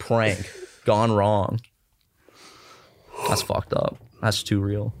police, prank, gone wrong. That's fucked up. That's too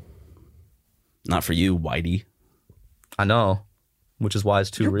real. Not for you, Whitey. I know, which is why it's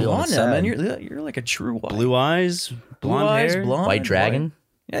too You're real. blonde It's now, sad. man. You're like a true white. Blue eyes, blonde eyes, hair. blonde, White dragon.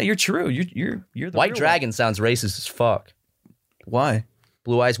 Yeah, you're true. You're the White real dragon sounds racist as fuck. Why?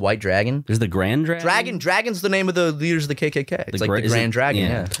 Blue eyes, white dragon. Is the Grand Dragon? Dragon's the name of the leaders of the KKK. It's like the is it- Grand Dragon.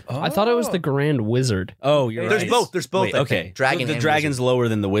 yeah. Yeah. I thought it was the Grand Wizard. Oh, you're There's right. both. There's both. Wait, I okay. think. Dragon. The and dragon's wizard. lower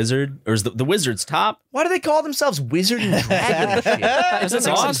than the wizard, or is the wizard's top? Why do they call themselves wizard and dragon? And shit? That's It's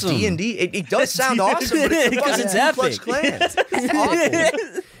like some awesome. D&D. It does sound awesome, but it's Because it's epic. It's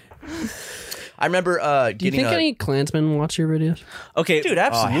awful. I remember Do you getting think any Klansmen watch your videos? Okay, Dude,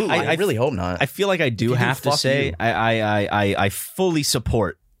 absolutely. I really hope not. I feel like I do have to fuck say you. I fully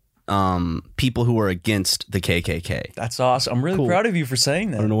support people who are against the KKK. That's awesome. I'm really proud of you for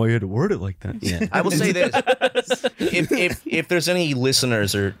saying that. know why you had to word it like that. Yeah. I will say this: if there's any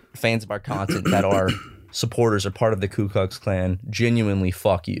listeners or fans of our content that are supporters or part of the Ku Klux Klan, genuinely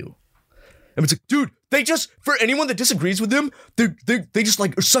fuck you. And it's like, dude, they just, for anyone that disagrees with them, they just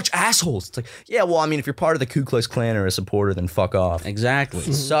like are such assholes. It's like, yeah, well, I mean, if you're part of the Ku Klux Klan or a supporter, then fuck off. Exactly.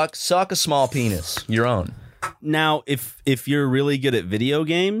 Suck a small penis, your own. Now, if you're really good at video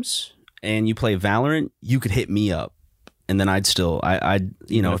games and you play Valorant, you could hit me up, and then I'd still I'd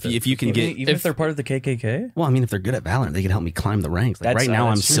you know if you can get. Even if they're part of the KKK? Well, I mean, if they're good at Valorant, they can help me climb the ranks. Like That's- right now,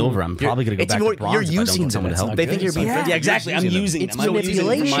 I'm that's true. silver. I'm probably going to go It's back more- to bronze. you're if I don't using get someone to them. help. They me. think you're being Yeah, exactly. I'm using It's them. I'm using them for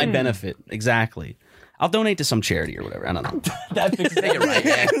my manipulation. benefit. Exactly. I'll donate to some charity or whatever. I don't know. That fixes it. right,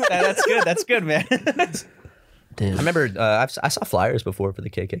 yeah. That's good. That's good, man. I remember I saw flyers before for the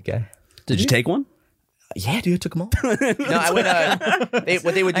KKK. Did you take one? Yeah, dude, I took them all. No, I went.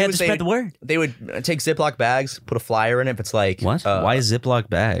 What they would do is spread the word. They would take Ziploc bags, put a flyer in it. If it's like What? Why a Ziploc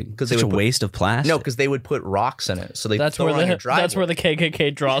bag? Because they it's a would put- waste of plastic. no, because they would put rocks in it. So they That's throw where it on your the driveway. that's where the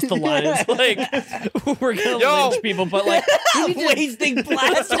KKK draws the line. It's like we're gonna lynch people, but like wasting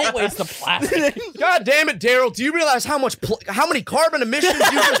let's not waste the plastic. God damn it, Daryl! Do you realize how many carbon emissions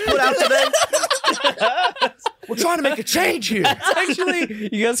you just put out today? We're trying to make a change here. Actually,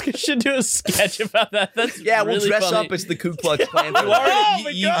 you guys should do a sketch about that. That's Yeah, we'll really dress funny. up as the Ku Klux Klan.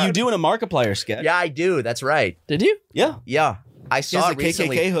 You do in a Markiplier sketch. Yeah, I do. That's right. Did you? Yeah. Yeah. I saw has it a KKK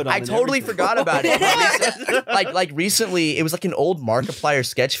recently. hood on I and totally everything. forgot about it. like recently, it was like an old Markiplier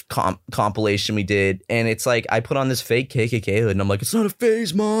sketch compilation we did, and it's like I put on this fake KKK hood, and I'm like, it's not a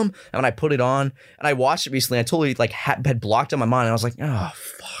phase, Mom. And when I put it on, and I watched it recently, I totally like had blocked out my mind, and I was like, oh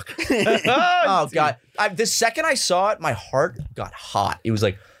fuck, oh god. The second I saw it, my heart got hot. It was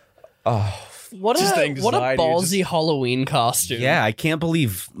like, oh. What a ballsy Halloween costume. Yeah, I can't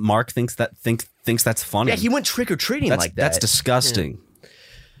believe Mark thinks that's funny. Yeah, he went trick or treating like that. That's disgusting.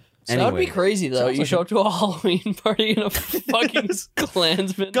 So that would be crazy though. You show up to a Halloween party in a fucking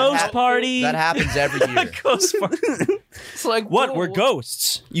Klansman Ghost party. That happens every year. Ghost party. It's like What? We're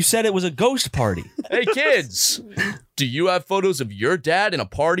ghosts. You said it was a ghost party. Hey kids, do you have photos of your dad in a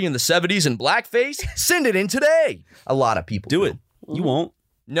party in the 70s in blackface? Send it in today. A lot of people Do it. You won't.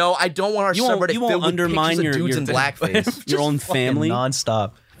 No, I don't want our subreddit You won't filled with undermine pictures of dudes in blackface. your own family.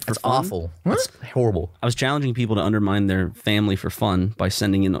 nonstop. It's awful. It's horrible. I was challenging people to undermine their family for fun by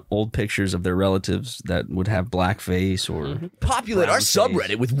sending in old pictures of their relatives that would have blackface or Populate our brown face.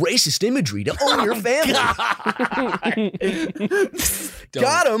 subreddit with racist imagery to own your family.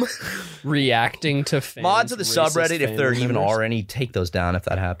 Got him. reacting to fans, Mods of the racist subreddit, if there family even members. are any, take those down if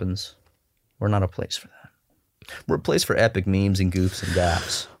that happens. We're not a place for that. We're a place for epic memes and goofs and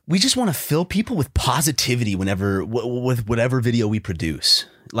gaps. we just want to fill people with positivity whenever with whatever video we produce.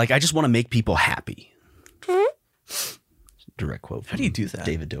 Like I just want to make people happy. Direct quote. How do you do that?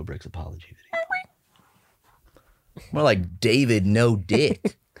 David Dobrik's apology video. More like David No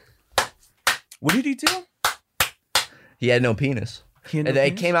Dick. What did he do? He had no penis. He had no And it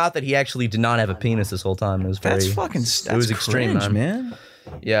penis? came out that he actually did not have a penis this whole time. It was very. That's fucking. it was extreme, cringe, man.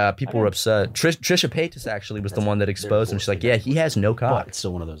 Yeah, people were upset. Trisha Paytas actually was the one that exposed him. She's like, yeah, he has no cock. It's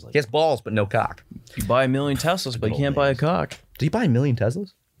still one of those like He has balls, but no cock. You buy 1 million Teslas, but you can't buy a cock. Did he buy 1 million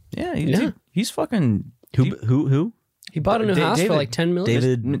Teslas? Yeah, dude, he's fucking. who? He bought a new house for David. like 10 million.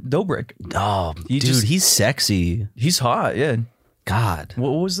 David Dobrik. Oh, dude, just- he's sexy. He's hot. Yeah. God. What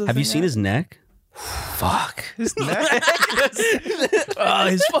was the? Have you thing seen that- his neck? Fuck. his neck? Oh,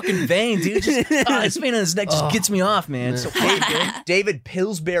 his fucking vein, dude. Just, his vein on his neck just gets me off, man. It's so David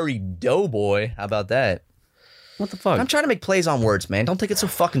Pillsbury Doughboy. How about that? What the fuck? I'm trying to make plays on words, man. Don't take it so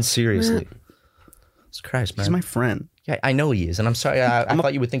fucking seriously. Jesus Christ, man. He's my friend. Yeah, I know he is, and I'm sorry. I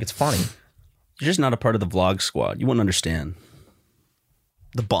thought you would think it's funny. You're just not a part of the vlog squad. You wouldn't understand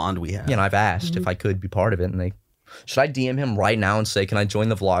the bond we have. You know, I've asked if I could be part of it, and they. Should I DM him right now and say, "Can I join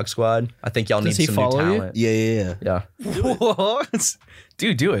the vlog squad? I think y'all Does need he some new follow you? talent." Yeah. Yeah. What?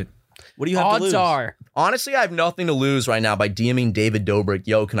 Dude, do it. What do you have to Odds lose? are. Honestly, I have nothing to lose right now by DMing David Dobrik.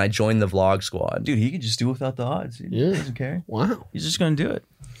 Yo, can I join the vlog squad? Dude, he could just do it without the odds. Dude. Yeah. He doesn't care. Wow. He's just gonna do it.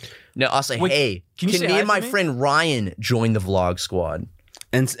 No, I'll say, Wait, hey, can can you say me hi and to my me? friend Ryan join the vlog squad?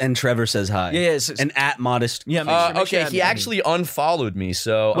 And Trevor says hi. Yeah, it's- and at Modest. Yeah, make sure Okay, you he add me. actually unfollowed me,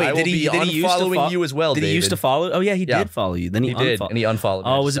 so Wait, I will did he be used to unfollowing you as well, Did David. he used to follow? Oh yeah, he Yeah. did follow you. Then he, He did, unfollowed. and he unfollowed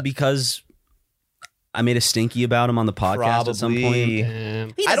me. Oh, was it because I made a stinky about him on the podcast at some point? Probably.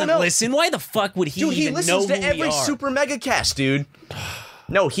 He I don't know. listen. Why the fuck would he Dude, he even listens know to who every we are? super mega cast, dude.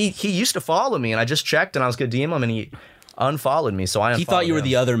 No, he used to follow me, and I just checked, and I was gonna DM him, and he unfollowed me. So I He thought you were unfollowed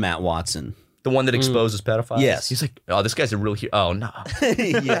the him. other Matt Watson. The one that exposes pedophiles? Yes. He's like, oh, this guy's a real hero. Oh, no. Who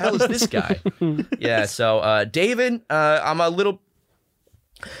the hell is this guy? Yeah, so David, I'm a little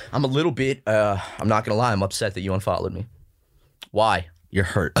bit, I'm not going to lie, I'm upset that you unfollowed me. Why? You're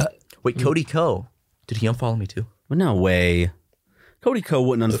hurt. Wait, Cody Ko, did he unfollow me too? Well, no way. Cody Ko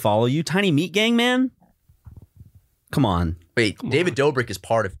wouldn't unfollow you. Tiny Meat Gang, man. Come on. Wait, David Dobrik is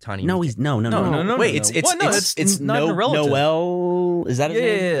part of Tiny No, Meat. he's no. no, Wait, no. it's What? No, it's not no, even a relative. Noel. Is that his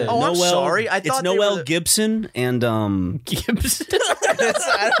name? Yeah. Oh, I'm Noel, sorry. I it's thought they were Noel the- Gibson and Gibson.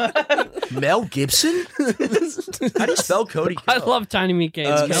 Mel Gibson? How do you spell Cody Ko? I love Tiny Meat Games.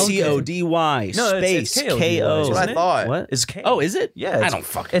 CODY No, it's space KODY. KO. That's what I isn't it? thought. What? It's K. Oh, is it? Yeah, I it's- don't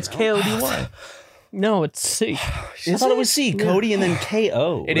fucking. It's KODY. No, it's C. I thought it was C. Cody and then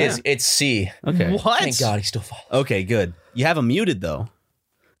KO. It is. It's C. Okay. What? Thank God he still follows. Okay, good. You have him muted though.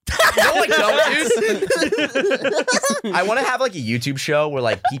 No, I don't, dude. I want to have like a YouTube show where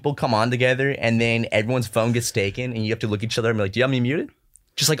like people come on together and then everyone's phone gets taken and you have to look at each other and be like, do you have me muted?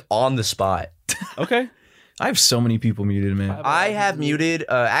 Just like on the spot. Okay. I have so many people muted, man. I have muted.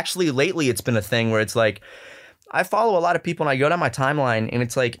 Actually, lately it's been a thing where it's like I follow a lot of people and I go down my timeline and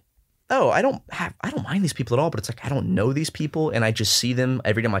it's like, oh, I don't mind these people at all, but it's like I don't know these people and I just see them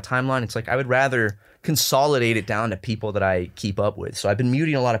every day on my timeline. It's like I would rather consolidate it down to people that I keep up with. So I've been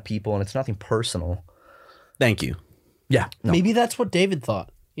muting a lot of people and it's nothing personal. Thank you. Yeah. No. Maybe that's what David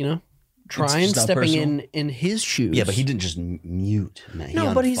thought, you know? Trying just not stepping in his shoes. Yeah, but he didn't just mute. Man.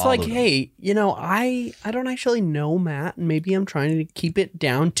 No, but he's like, unfollowed him. hey, you know, I don't actually know Matt, and maybe I'm trying to keep it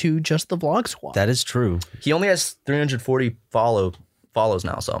down to just the Vlog Squad. That is true. He only has 340 follows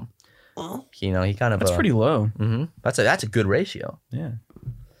now, so you know he kind of That's pretty low. Mm-hmm. That's a good ratio. Yeah.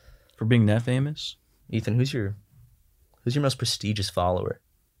 For being that famous. Ethan, who's your most prestigious follower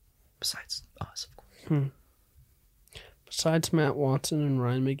besides us, of course? Besides Matt Watson and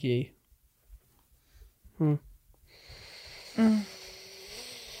Ryan McGee. I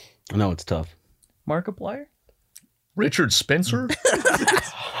know it's tough. Markiplier? Richard Spencer.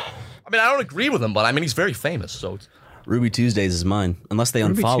 I mean, I don't agree with him, but I mean he's very famous, so it's Ruby Tuesdays is mine, unless they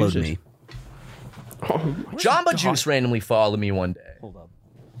Ruby unfollowed Tuesdays. me. Jamba Juice randomly followed me one day. Hold up.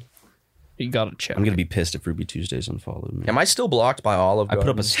 You gotta check. I'm gonna be pissed if Ruby Tuesdays unfollowed me. Am I still blocked by Olive I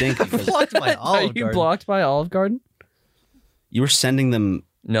Garden? put up a stink because Blocked by Are Olive you Garden. blocked by Olive Garden? you were sending them.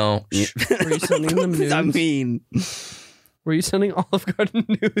 No. Were you sending them nudes? I mean, Were you sending Olive Garden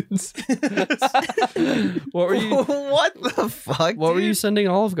nudes? What were you? What the fuck? What were you sending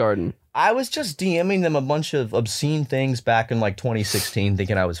Olive Garden? I was just DMing them a bunch of obscene things back in like 2016,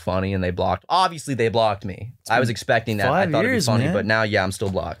 thinking I was funny, and they blocked. Obviously, they blocked me. I was expecting that. I 5 thought years, it'd be funny, man. but now, yeah, I'm still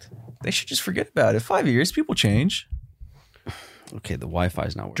blocked. They should just forget about it. 5 years, people change. okay, the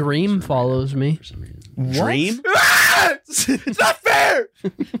Wi-Fi's not working. Dream for some follows me. reason. Dream? It's not fair.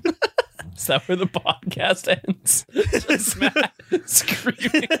 Is that where the podcast ends? Just Matt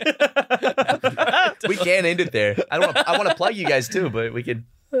screaming. We can't end it there. I want to plug you guys too, but we could.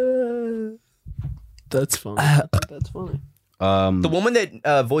 That's funny. That's funny. The woman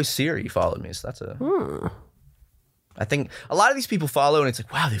that voiced Siri followed me, so that's a. I think a lot of these people follow, and it's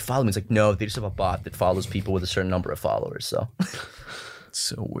like, wow, they follow me. It's like, no, they just have a bot that follows people with a certain number of followers. So, It's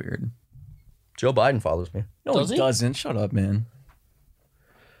so weird. Joe Biden follows me. No, Does he he? doesn't. Shut up, man.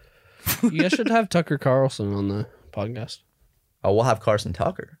 You guys should have Tucker Carlson on the podcast. Oh, we'll have Carson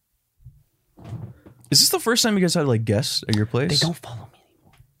Tucker. Is this the first time you guys had like guests at your place? They don't follow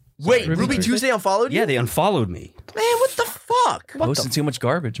me. Wait, Ruby Tuesday unfollowed you? Yeah, they unfollowed me. Man, what the fuck? Posting too much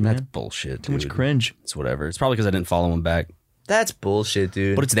garbage, man. That's bullshit. Too much cringe. It's whatever. It's probably because I didn't follow them back. That's bullshit,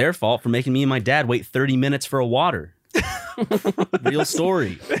 dude. But it's their fault for making me and my dad wait 30 minutes for a water. Real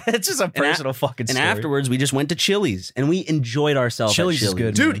story. It's just a personal fucking And story. afterwards, we just went to Chili's and we enjoyed ourselves. Chili's at is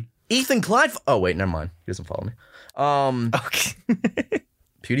good, dude, man. Ethan Klein. Oh wait, never mind. He doesn't follow me. Okay.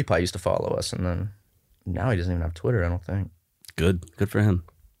 PewDiePie used to follow us, and then now he doesn't even have Twitter. I don't think. Good for him.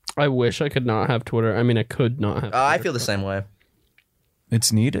 I wish I could not have Twitter. I mean, I could not have. I Twitter. feel the same way.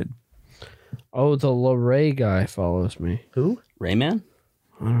 It's needed. Oh, the Lorray guy follows me. Who? Rayman?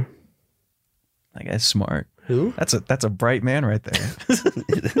 That guy's smart. Who? That's a bright man right there.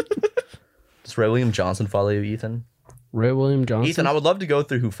 Does Ray William Johnson follow you, Ethan? Ray William Johnson. Ethan, I would love to go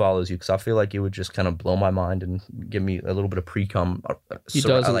through who follows you because I feel like it would just kind of blow my mind and give me a little bit of pre-cum. He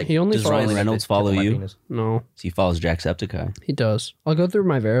doesn't. He only Does follows. Ryan Reynolds follow you? Penis. No, He follows Jacksepticeye. he does. I'll go through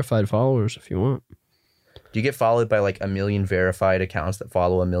my verified followers if you want. Do you get followed by like a million verified accounts that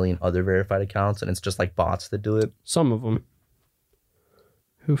follow a million other verified accounts, and it's just like bots that do it? Some of them.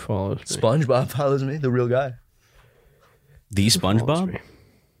 Who follows me? SpongeBob follows me, the real guy. The Who follows SpongeBob? me?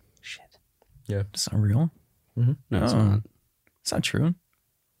 Yeah. It's not real. No, it's Oh. not. It's not true.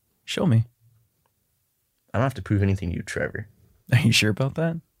 Show me. I don't have to prove anything to you, Trevor. Are you sure about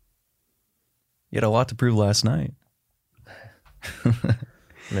that? You had a lot to prove last night.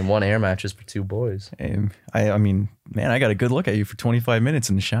 I mean, one air mattress for two boys. I mean, man, I got a good look at you for 25 minutes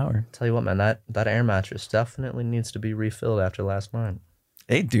in the shower. Tell you what, man, that air mattress definitely needs to be refilled after last night.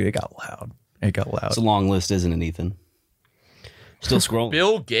 Hey, dude, it got loud. It got loud. It's a long list, isn't it, Ethan? Still scrolling.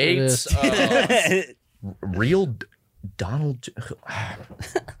 Bill Gates, real Donald.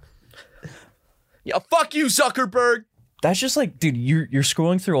 Yeah, fuck you, Zuckerberg. That's just like, dude, you're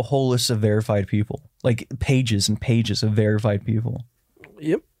scrolling through a whole list of verified people, like pages and pages of verified people.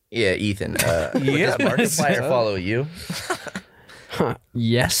 Yep. Yeah, Ethan. Yeah, Markiplier follow you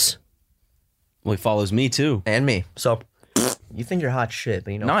Yes. Well, he follows me too. and me. So You think you're hot shit,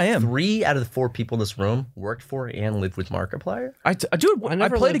 but you know, No, I am. 3 out of the 4 people in this room worked for and lived with Markiplier. I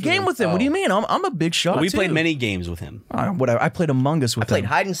never played a lived game with with him. What do you mean? I'm a big shot. We too. played many games with him. Whatever. I played Among Us with I played him.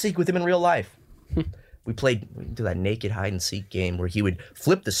 hide and seek with him in real life. We do that naked hide and seek game where he would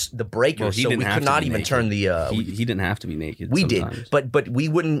flip the breaker, Well, he so we didn't have could to not be even naked. turn the. He didn't have to be naked. We sometimes. did, but we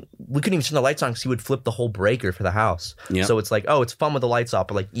couldn't even turn the lights on because he would flip the whole breaker for the house. Yep. So it's like, oh, it's fun with the lights off,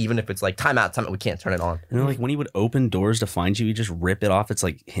 but like even if it's like time out, we can't turn it on. And then, like when he would open doors to find you, he just rip it off its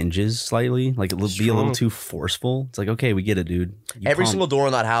like hinges slightly, like it would be a little too forceful. It's like, okay, we get it, dude. Every single door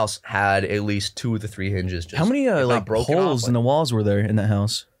in that house had at least 2 of the 3 hinges. Just, How many if not like broken holes off, in the walls were there in that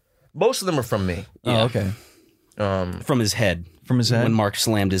house? Most of them were from me. Oh, okay. from his head. From his head. When Mark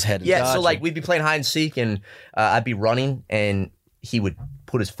slammed his head. Yeah, Gotcha. so like we'd be playing hide and seek, and I'd be running, and he would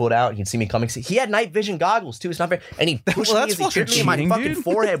put his foot out. He'd see me coming. He had night vision goggles too. It's not very. And he pushed Well, me that's as he tripped me, and fucking my cheating, fucking dude.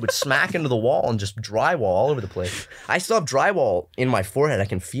 forehead would smack into the wall and just drywall all over the place. I still have drywall in my forehead. I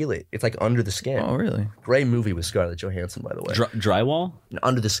can feel it. It's like under the skin. Oh, really? Great movie with Scarlett Johansson, by the way. Drywall?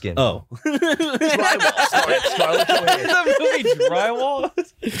 Under the skin. Oh. Drywall. Scarlett Johansson. That movie Drywall?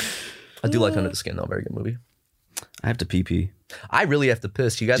 I do like Under the Skin though. Very good movie. I have to pee. I really have to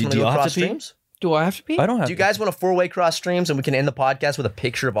piss. You guys Do want to you go all have cross to pee? streams? Do I have to pee? I don't have Do you guys want a 4-way cross streams and we can end the podcast with a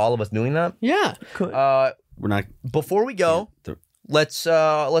picture of all of us doing that? Yeah. We're not. Before we go, Yeah. let's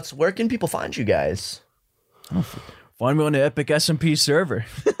where can people find you guys? Find me on the Epic SMP server.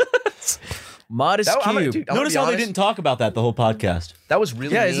 ModestCube. Dude, Notice how they didn't talk about that the whole podcast. That was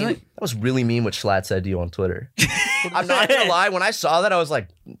really Yeah, mean. isn't it? That was really mean what Schlatt said to you on Twitter. I'm not gonna lie, when I saw that, I was like,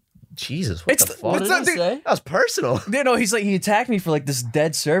 Jesus, what the fuck? What did he say? That was personal. No, he's like, he attacked me for like this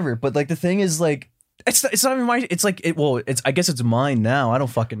dead server, but like the thing is like, it's not even my, it's like, I guess it's mine now. I don't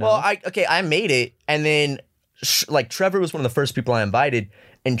fucking know. Well, I made it, and then like Trevor was one of the first people I invited,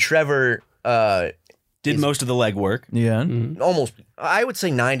 and Trevor Did most of the legwork. yeah. almost, I would say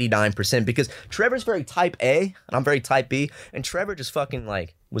 99%, because Trevor's very type A and I'm very type B, and Trevor just fucking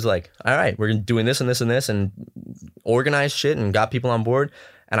like was like, all right, we're doing this and this and this, and organized shit and got people on board,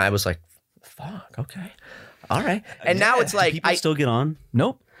 and I was like, fuck, okay, all right. And now it's like People still get on.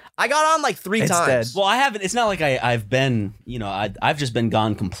 Nope. I got on like 3 It's times. dead. Well, I haven't. It's not like I've been. I've just been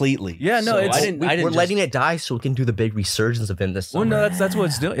gone completely. Yeah, no, So it's- I didn't. We're letting it die so we can do the big resurgence event this Well, summer. no, that's what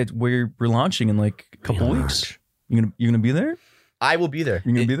it's doing. We're launching in like a couple weeks. You gonna be there? I will be there.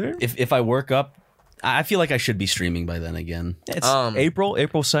 You gonna be there? If I work up, I feel like I should be streaming by then again. It's April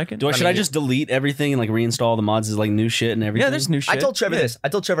 2nd. Should I just delete everything and like reinstall the mods as like new shit and everything? Yeah, there's new shit. I told Trevor this. I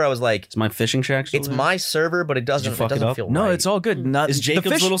told Trevor I was like, Is my fishing shack still it's there? my server, but it doesn't, fuck it doesn't up? feel No, right. it's all good. Not Is the Jacob's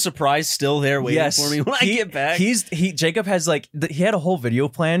fish- little surprise still there waiting for me when I get back? Jacob has like he had a whole video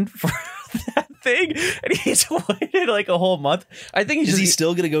planned for that thing, and he's waited like a whole month. I think Is he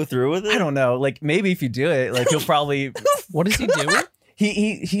still gonna go through with it? I don't know. Like maybe if you do it, like he'll probably. What is he doing?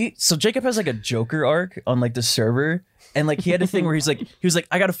 He so Jacob has like a Joker arc on like the server, and like he had a thing where he was like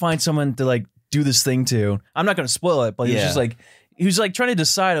I gotta find someone to like do this thing to. I'm not gonna spoil it, but he was Yeah. just like he was like trying to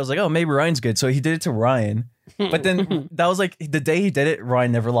decide. I was like, oh, maybe Ryan's good, so he did it to Ryan. But then that was like the day he did it,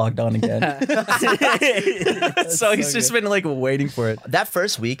 Ryan never logged on again. so he's just been like waiting for it. That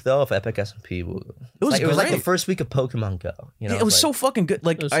first week though of Epic SMP, it was like the great. first week of Pokemon Go. You know, It was so fucking good.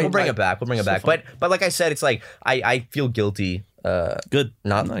 Like We'll bring it back. We'll bring it back. But like I said, it's like I feel guilty. Good.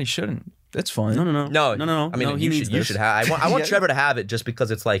 Not No, you shouldn't. That's fine. No. no. I mean, No, he you needs should. You this. should have. I want Trevor to have it just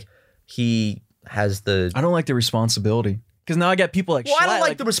because it's like he has the. I don't like the responsibility because now I got people like. Well, I don't Schlatt,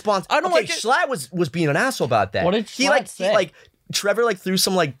 like the response. I don't okay, like it. Schlatt was being an asshole about that. What did he Schlatt like? say? He like Trevor like threw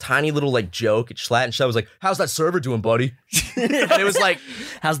some like tiny little like joke at Schlatt, and Schlatt was like, "How's that server doing, buddy?" And it was like,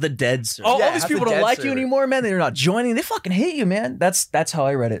 How's the dead server? all Yeah, these have people the don't dead like you server. anymore, man. They're not joining. They fucking hate you, man. That's how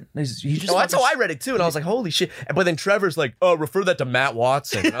I read it. You just "Oh, that's how I read it too." And I was like, "Holy shit!" But then Trevor's like, "Oh, refer that to Matt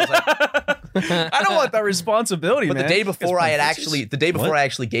Watson." And I was like, I don't want that responsibility, But man. the day before I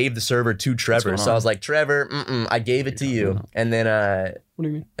actually gave the server to Trevor, going so I on? was like, Trevor, I gave it to you, and then What do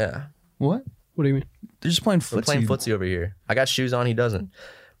you mean? What? What do you mean? They're just playing we're footsie. playing footsie over here. I got shoes on, he doesn't.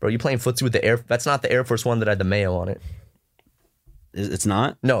 Bro, you playing footsie with the Air? That's not the Air Force One that had the mayo on it. It's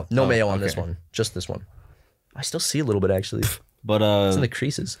not. No mayo on this okay. one, just this one. I still see a little bit actually. But It's in the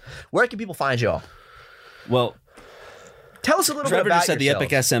creases. Where can people find y'all? well, Tell us a little Trevor bit about just said the yourself.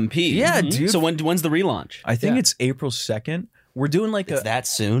 Epic SMP. Yeah, dude. So when's the relaunch? I think it's April 2nd. We're doing like It's a. that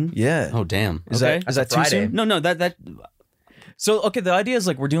soon? Yeah. Oh damn. Is Okay. that too Friday. soon? No, that. So okay, the idea is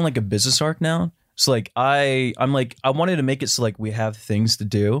like we're doing like a business arc now. So like I'm like I wanted to make it so like we have things to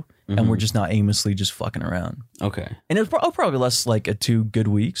do and we're just not aimlessly just fucking around. Okay. And it'll probably last like 2 good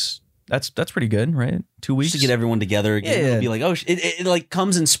weeks. That's pretty good, right? 2 weeks Just to get everyone together again. Yeah. It'll be like, oh, it like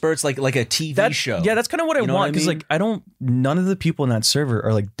comes in spurts like a TV show. Yeah, that's kind of what I You know what want I because mean? like none of the people in that server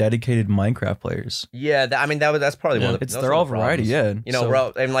are like dedicated Minecraft players. Yeah, that's probably one of the. They're all variety, yeah. You know, So-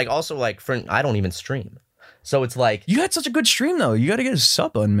 bro, and like also like I don't even stream, so it's like You had such a good stream though. You got to get a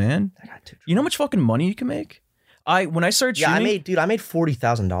sub on, man. I got to. You know how much fucking money you can make? When I started Yeah, streaming, I made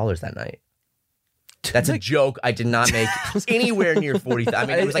 $40,000 that night. That's a joke. I did not make anywhere near 40. I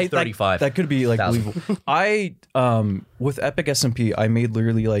mean, it was like 35. That could be like 1,000. believable. I with Epic SMP, I made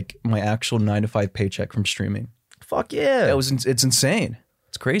literally like my actual 9 to 5 paycheck from streaming. Fuck yeah, It's insane.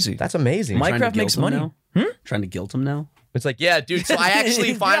 It's crazy. that's amazing. Trying to Minecraft guilt makes him money. now? Trying to guilt him now? It's like, yeah, dude. So I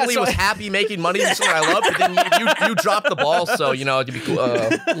actually finally was happy making money doing something I love, but then you dropped the ball. So you know it'd be cool.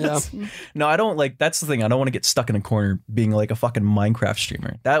 Yeah. No, I don't like. That's the thing. I don't want to get stuck in a corner being like a fucking Minecraft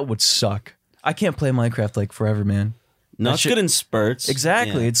streamer. That would suck. I can't play Minecraft like forever, man. No, That it's shit- good in spurts.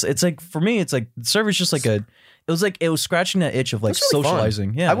 Exactly. Yeah. It's like for me, it's like the server's just like it was scratching that itch of like It's really fun.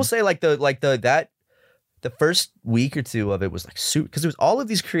 socializing. Yeah, I will say the first week or two of it was like because there was all of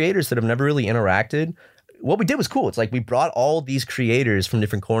these creators that have never really interacted. What we did was cool. It's like we brought all these creators from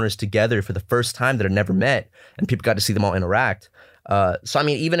different corners together for the first time that had never met, and people got to see them all interact. So I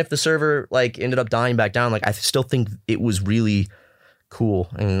mean, even if the server like ended up dying back down, like I still think it was really cool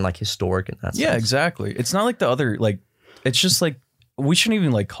and like historic in that sense. Yeah, exactly. It's not like the other like. It's just like we shouldn't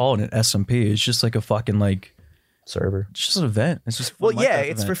even like call it an SMP. It's just like a fucking like server. it's just an event. It's just a Well, Minecraft yeah,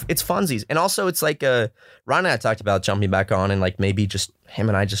 it's event. it's funsies, and also it's like Ryan and I talked about jumping back on and like maybe just him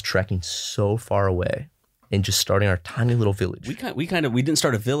and I just trekking so far away and just starting our tiny little village. We didn't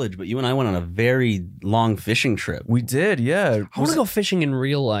start a village, but you and I went on a very long fishing trip. We did, yeah. I want to go fishing in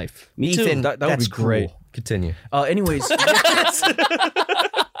real life. Me too. Ethan, That would that's be great. cool. Continue. Anyways,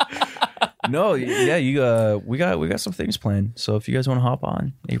 no, yeah, we got some things planned. So if you guys want to hop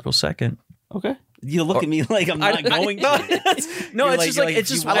on April 2nd, Okay. You look at me like I'm not going to. no, You're it's like- just you're like it's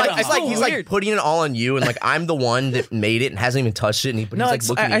just you I like, wanna it's like hop he's on. like putting it all on you, and like I'm the one that made it and hasn't even touched it, and but no, he's like it's,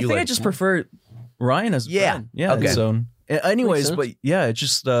 looking I at you think like I just prefer Ryan as a Yeah, friend. Yeah. okay. So, anyways, sense. but yeah, it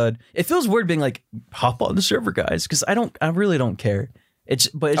just it feels weird being like hop on the server, guys, because I really don't care. It's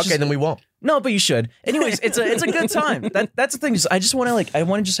okay, just, then we won't. no, but you should. Anyways, it's a good time. That's the thing. Is I just want to I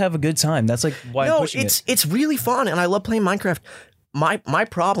want to just have a good time. That's like why I'm No, pushing it's really fun, and I love playing Minecraft. My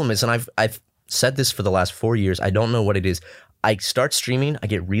problem is, and I've said this for the last 4 years. I don't know what it is. I start streaming, I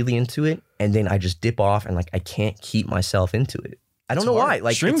get really into it, and then I just dip off, and like I can't keep myself into it. I don't know why.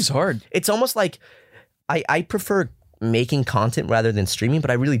 Like streaming's hard. It's almost like I prefer making content rather than streaming,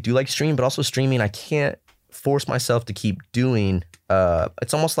 but I really do like streaming. But also streaming, I can't force myself to keep doing.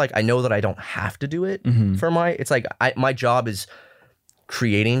 It's almost like I know that I don't have to do it for my. It's like my job is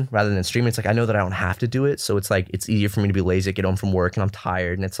creating rather than streaming. It's like I know that I don't have to do it, so it's like it's easier for me to be lazy, get home from work, and I'm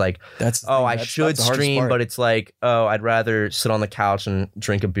tired, and it's like That's the oh, thing. I That's should the hardest stream, part. but it's like oh, I'd rather sit on the couch and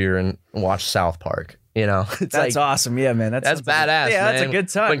drink a beer and watch South Park. You know, it's That's like awesome. Yeah, man. that's sounds like badass. yeah, that's a man. good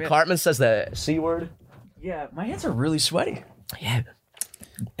time. When yeah. Cartman says the C word, Yeah, my hands are really sweaty. yeah.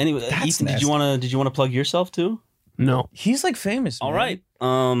 Anyway, That's Ethan, nasty. did you want to plug yourself too? No. He's like famous. All man.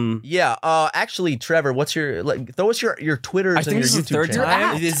 right. Yeah, actually, Trevor, what's your throw us your Twitters I and think your this is the YouTube third channel.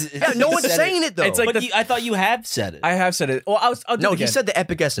 time. Yeah, no one's saying it though. It's like But I thought you have said it. I have said it. Well, I'll do no, it again. he said the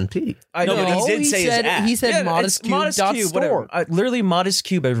Epic SMP. I No, know. but he did say his app. He said Yeah, modest it's ModestCube, whatever. Literally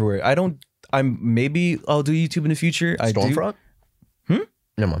ModestCube everywhere. Maybe I'll do YouTube in the future. I do. Stormfront?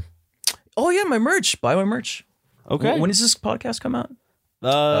 Never mind. Oh yeah, my merch. Buy my merch. Okay. When does this podcast come out?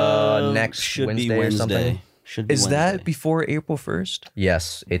 Next should Wednesday be or Wednesday. something. Should be Is Wednesday. that before April 1st?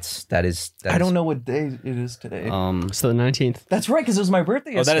 Yes, that is. I don't know what day it is today. So the 19th. That's right, because it was my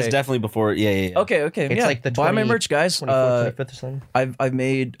birthday Oh, that yesterday. is definitely before. Yeah. Okay. It's yeah. like the buy my 20 merch, guys. 24th, 25th or something. I've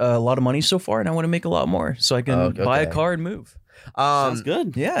made a lot of money so far, and I want to make a lot more, so I can Okay. buy a car and move. Sounds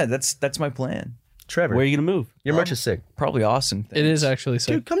good. Yeah, that's my plan. Trevor, Where are you gonna move? your merch is sick. Probably Austin. It is actually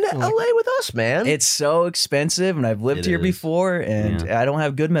sick. Dude, come to LA with us, man. It's so expensive, and I've lived It here is. before, and Yeah. I don't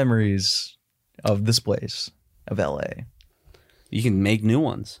have good memories of this place, of LA. You can make new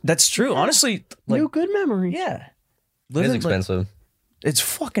ones. That's true. Honestly, like, good memory. yeah, it is Living, like, expensive. it's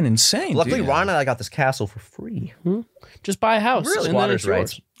fucking insane. Luckily, dude. Ryan and I got this castle for free. Just buy a house. Really? And then Squatters' it's yours.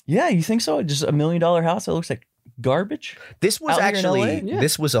 rights. Yeah, you think so? Just $1 million house that looks like garbage. This was Out here in actually LA? Yeah.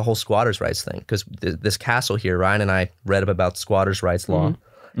 this was a whole squatters' rights thing because this castle here, Ryan and I read up about squatters' rights law,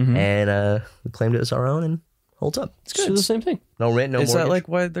 and we claimed it as our own and holds up. It's good. The same thing. No rent, no Is mortgage. that like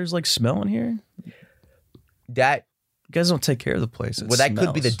why there's like smell in here? that? You guys don't take care of the place. It Well, that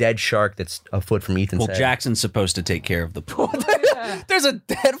could be the smells. dead shark that's a foot from Ethan's Well, head. Jackson's supposed to take care of the pool. There's a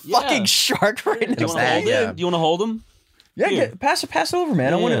dead fucking shark right Do you next want to bad, hold yeah. him? Do you want to hold him? Yeah, pass it over,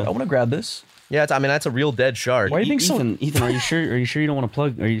 man. I want to grab this. Yeah, that's a real dead shark. Why do you think Ethan, Ethan, are you sure you don't want to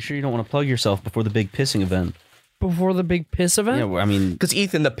plug? Are you sure you don't want to plug yourself before the big pissing event? Before the big piss event? Yeah, well, I mean, Because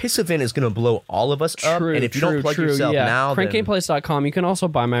Ethan, the piss event is going to blow all of us up, and if you don't plug yourself now, then... CrankGameplays.com. You can also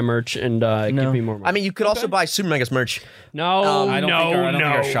buy my merch and give me more money. I mean, you could also buy Super Megas merch. No, I don't think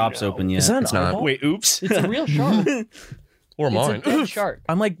our shop's open yet. Is that It's not. Wait, oops. It's a real shark. Or It's mine. a dead shark.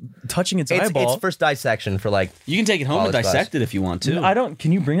 I'm like touching its eyeball. It's first dissection for like... You can take it home and College dissect class. it if you want to. I don't.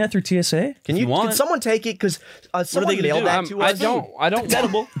 Can you bring that through TSA? Can someone take it? Because someone they gonna mailed do? that to us. I don't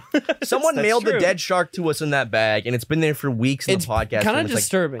edible. Someone That's mailed the true. dead shark to us in that bag, and it's been there for weeks in It's the podcast. kinda room. It's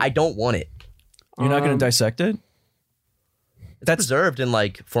disturbing. Like, I don't want it. You're not going to dissect it? It's preserved in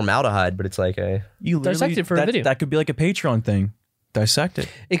like formaldehyde, but it's like a... You literally- Dissect it for a video. That could be like a Patreon thing. Dissect it.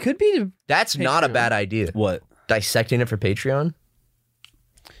 It could be. That's not a Patreon. bad idea. What? Dissecting it for Patreon?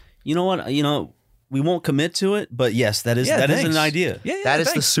 You know what? We won't commit to it, but yes, that is thanks. an idea. Yeah, That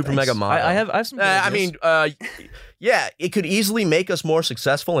is the super mega motto. I have some. good I ideas. mean, yeah, it could easily make us more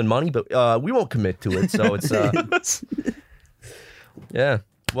successful in money, but we won't commit to it. So it's yeah.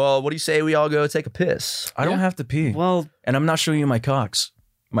 Well, what do you say we all go take a piss? I don't have to pee. Well, and I'm not showing you my cocks.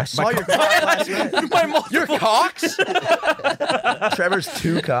 I saw your cock last night. Your cocks? Trevor's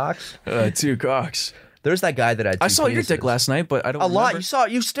 2 cocks. 2 cocks. There's that guy that had 2 I saw your penises. dick last night, but I don't. A lot. remember.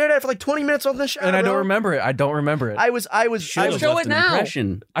 You stared at it for like 20 minutes on the show, and I don't remember it. I don't remember it. I was. show it now.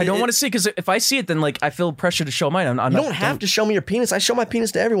 I don't want to see because if I see it, then like I feel pressure to show mine. I'm You not, don't have to show me your penis. I show my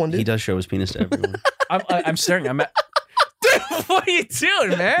penis to everyone, dude. he does show his penis to everyone. I'm staring. I'm at. Dude, what are you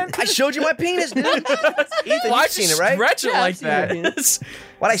doing, man? I showed you my penis, dude. Ethan, Why'd you've seen you it, right? stretch it Yeah, like I've seen your that? penis.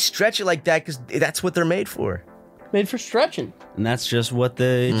 Why'd I stretch it like that? Because that's what they're made for. Made for stretching. And that's just what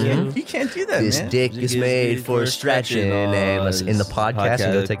they do. You can't do that, This man. dick is made for stretching. And let's end the podcast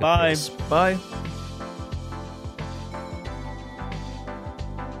and go take a Bye. piss. Bye.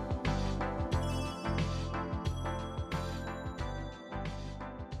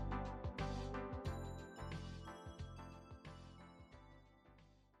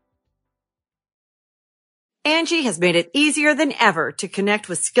 Angie has made it easier than ever to connect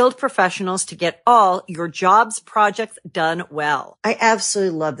with skilled professionals to get all your jobs projects done well. I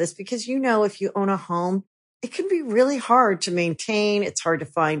absolutely love this because, if you own a home, it can be really hard to maintain. It's hard to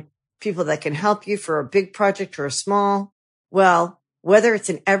find people that can help you for a big project or a small. Well, whether it's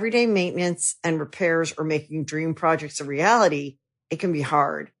in everyday maintenance and repairs or making dream projects a reality, it can be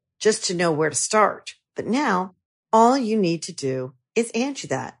hard just to know where to start. But now all you need to do is Angie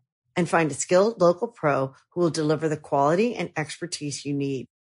that and find a skilled local pro who will deliver the quality and expertise you need.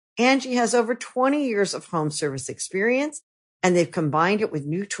 Angie has over 20 years of home service experience, and they've combined it with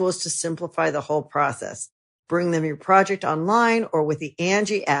new tools to simplify the whole process. Bring them your project online or with the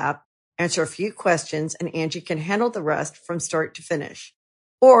Angie app, answer a few questions, and Angie can handle the rest from start to finish.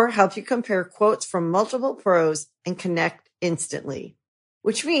 Or help you compare quotes from multiple pros and connect instantly,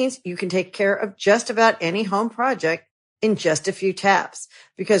 which means you can take care of just about any home project in just a few taps.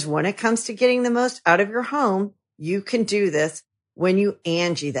 Because when it comes to getting the most out of your home, you can do this when you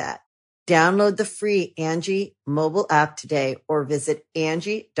Angie that. Download the free Angie mobile app today or visit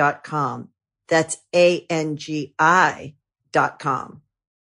Angie.com. That's ANGI.com.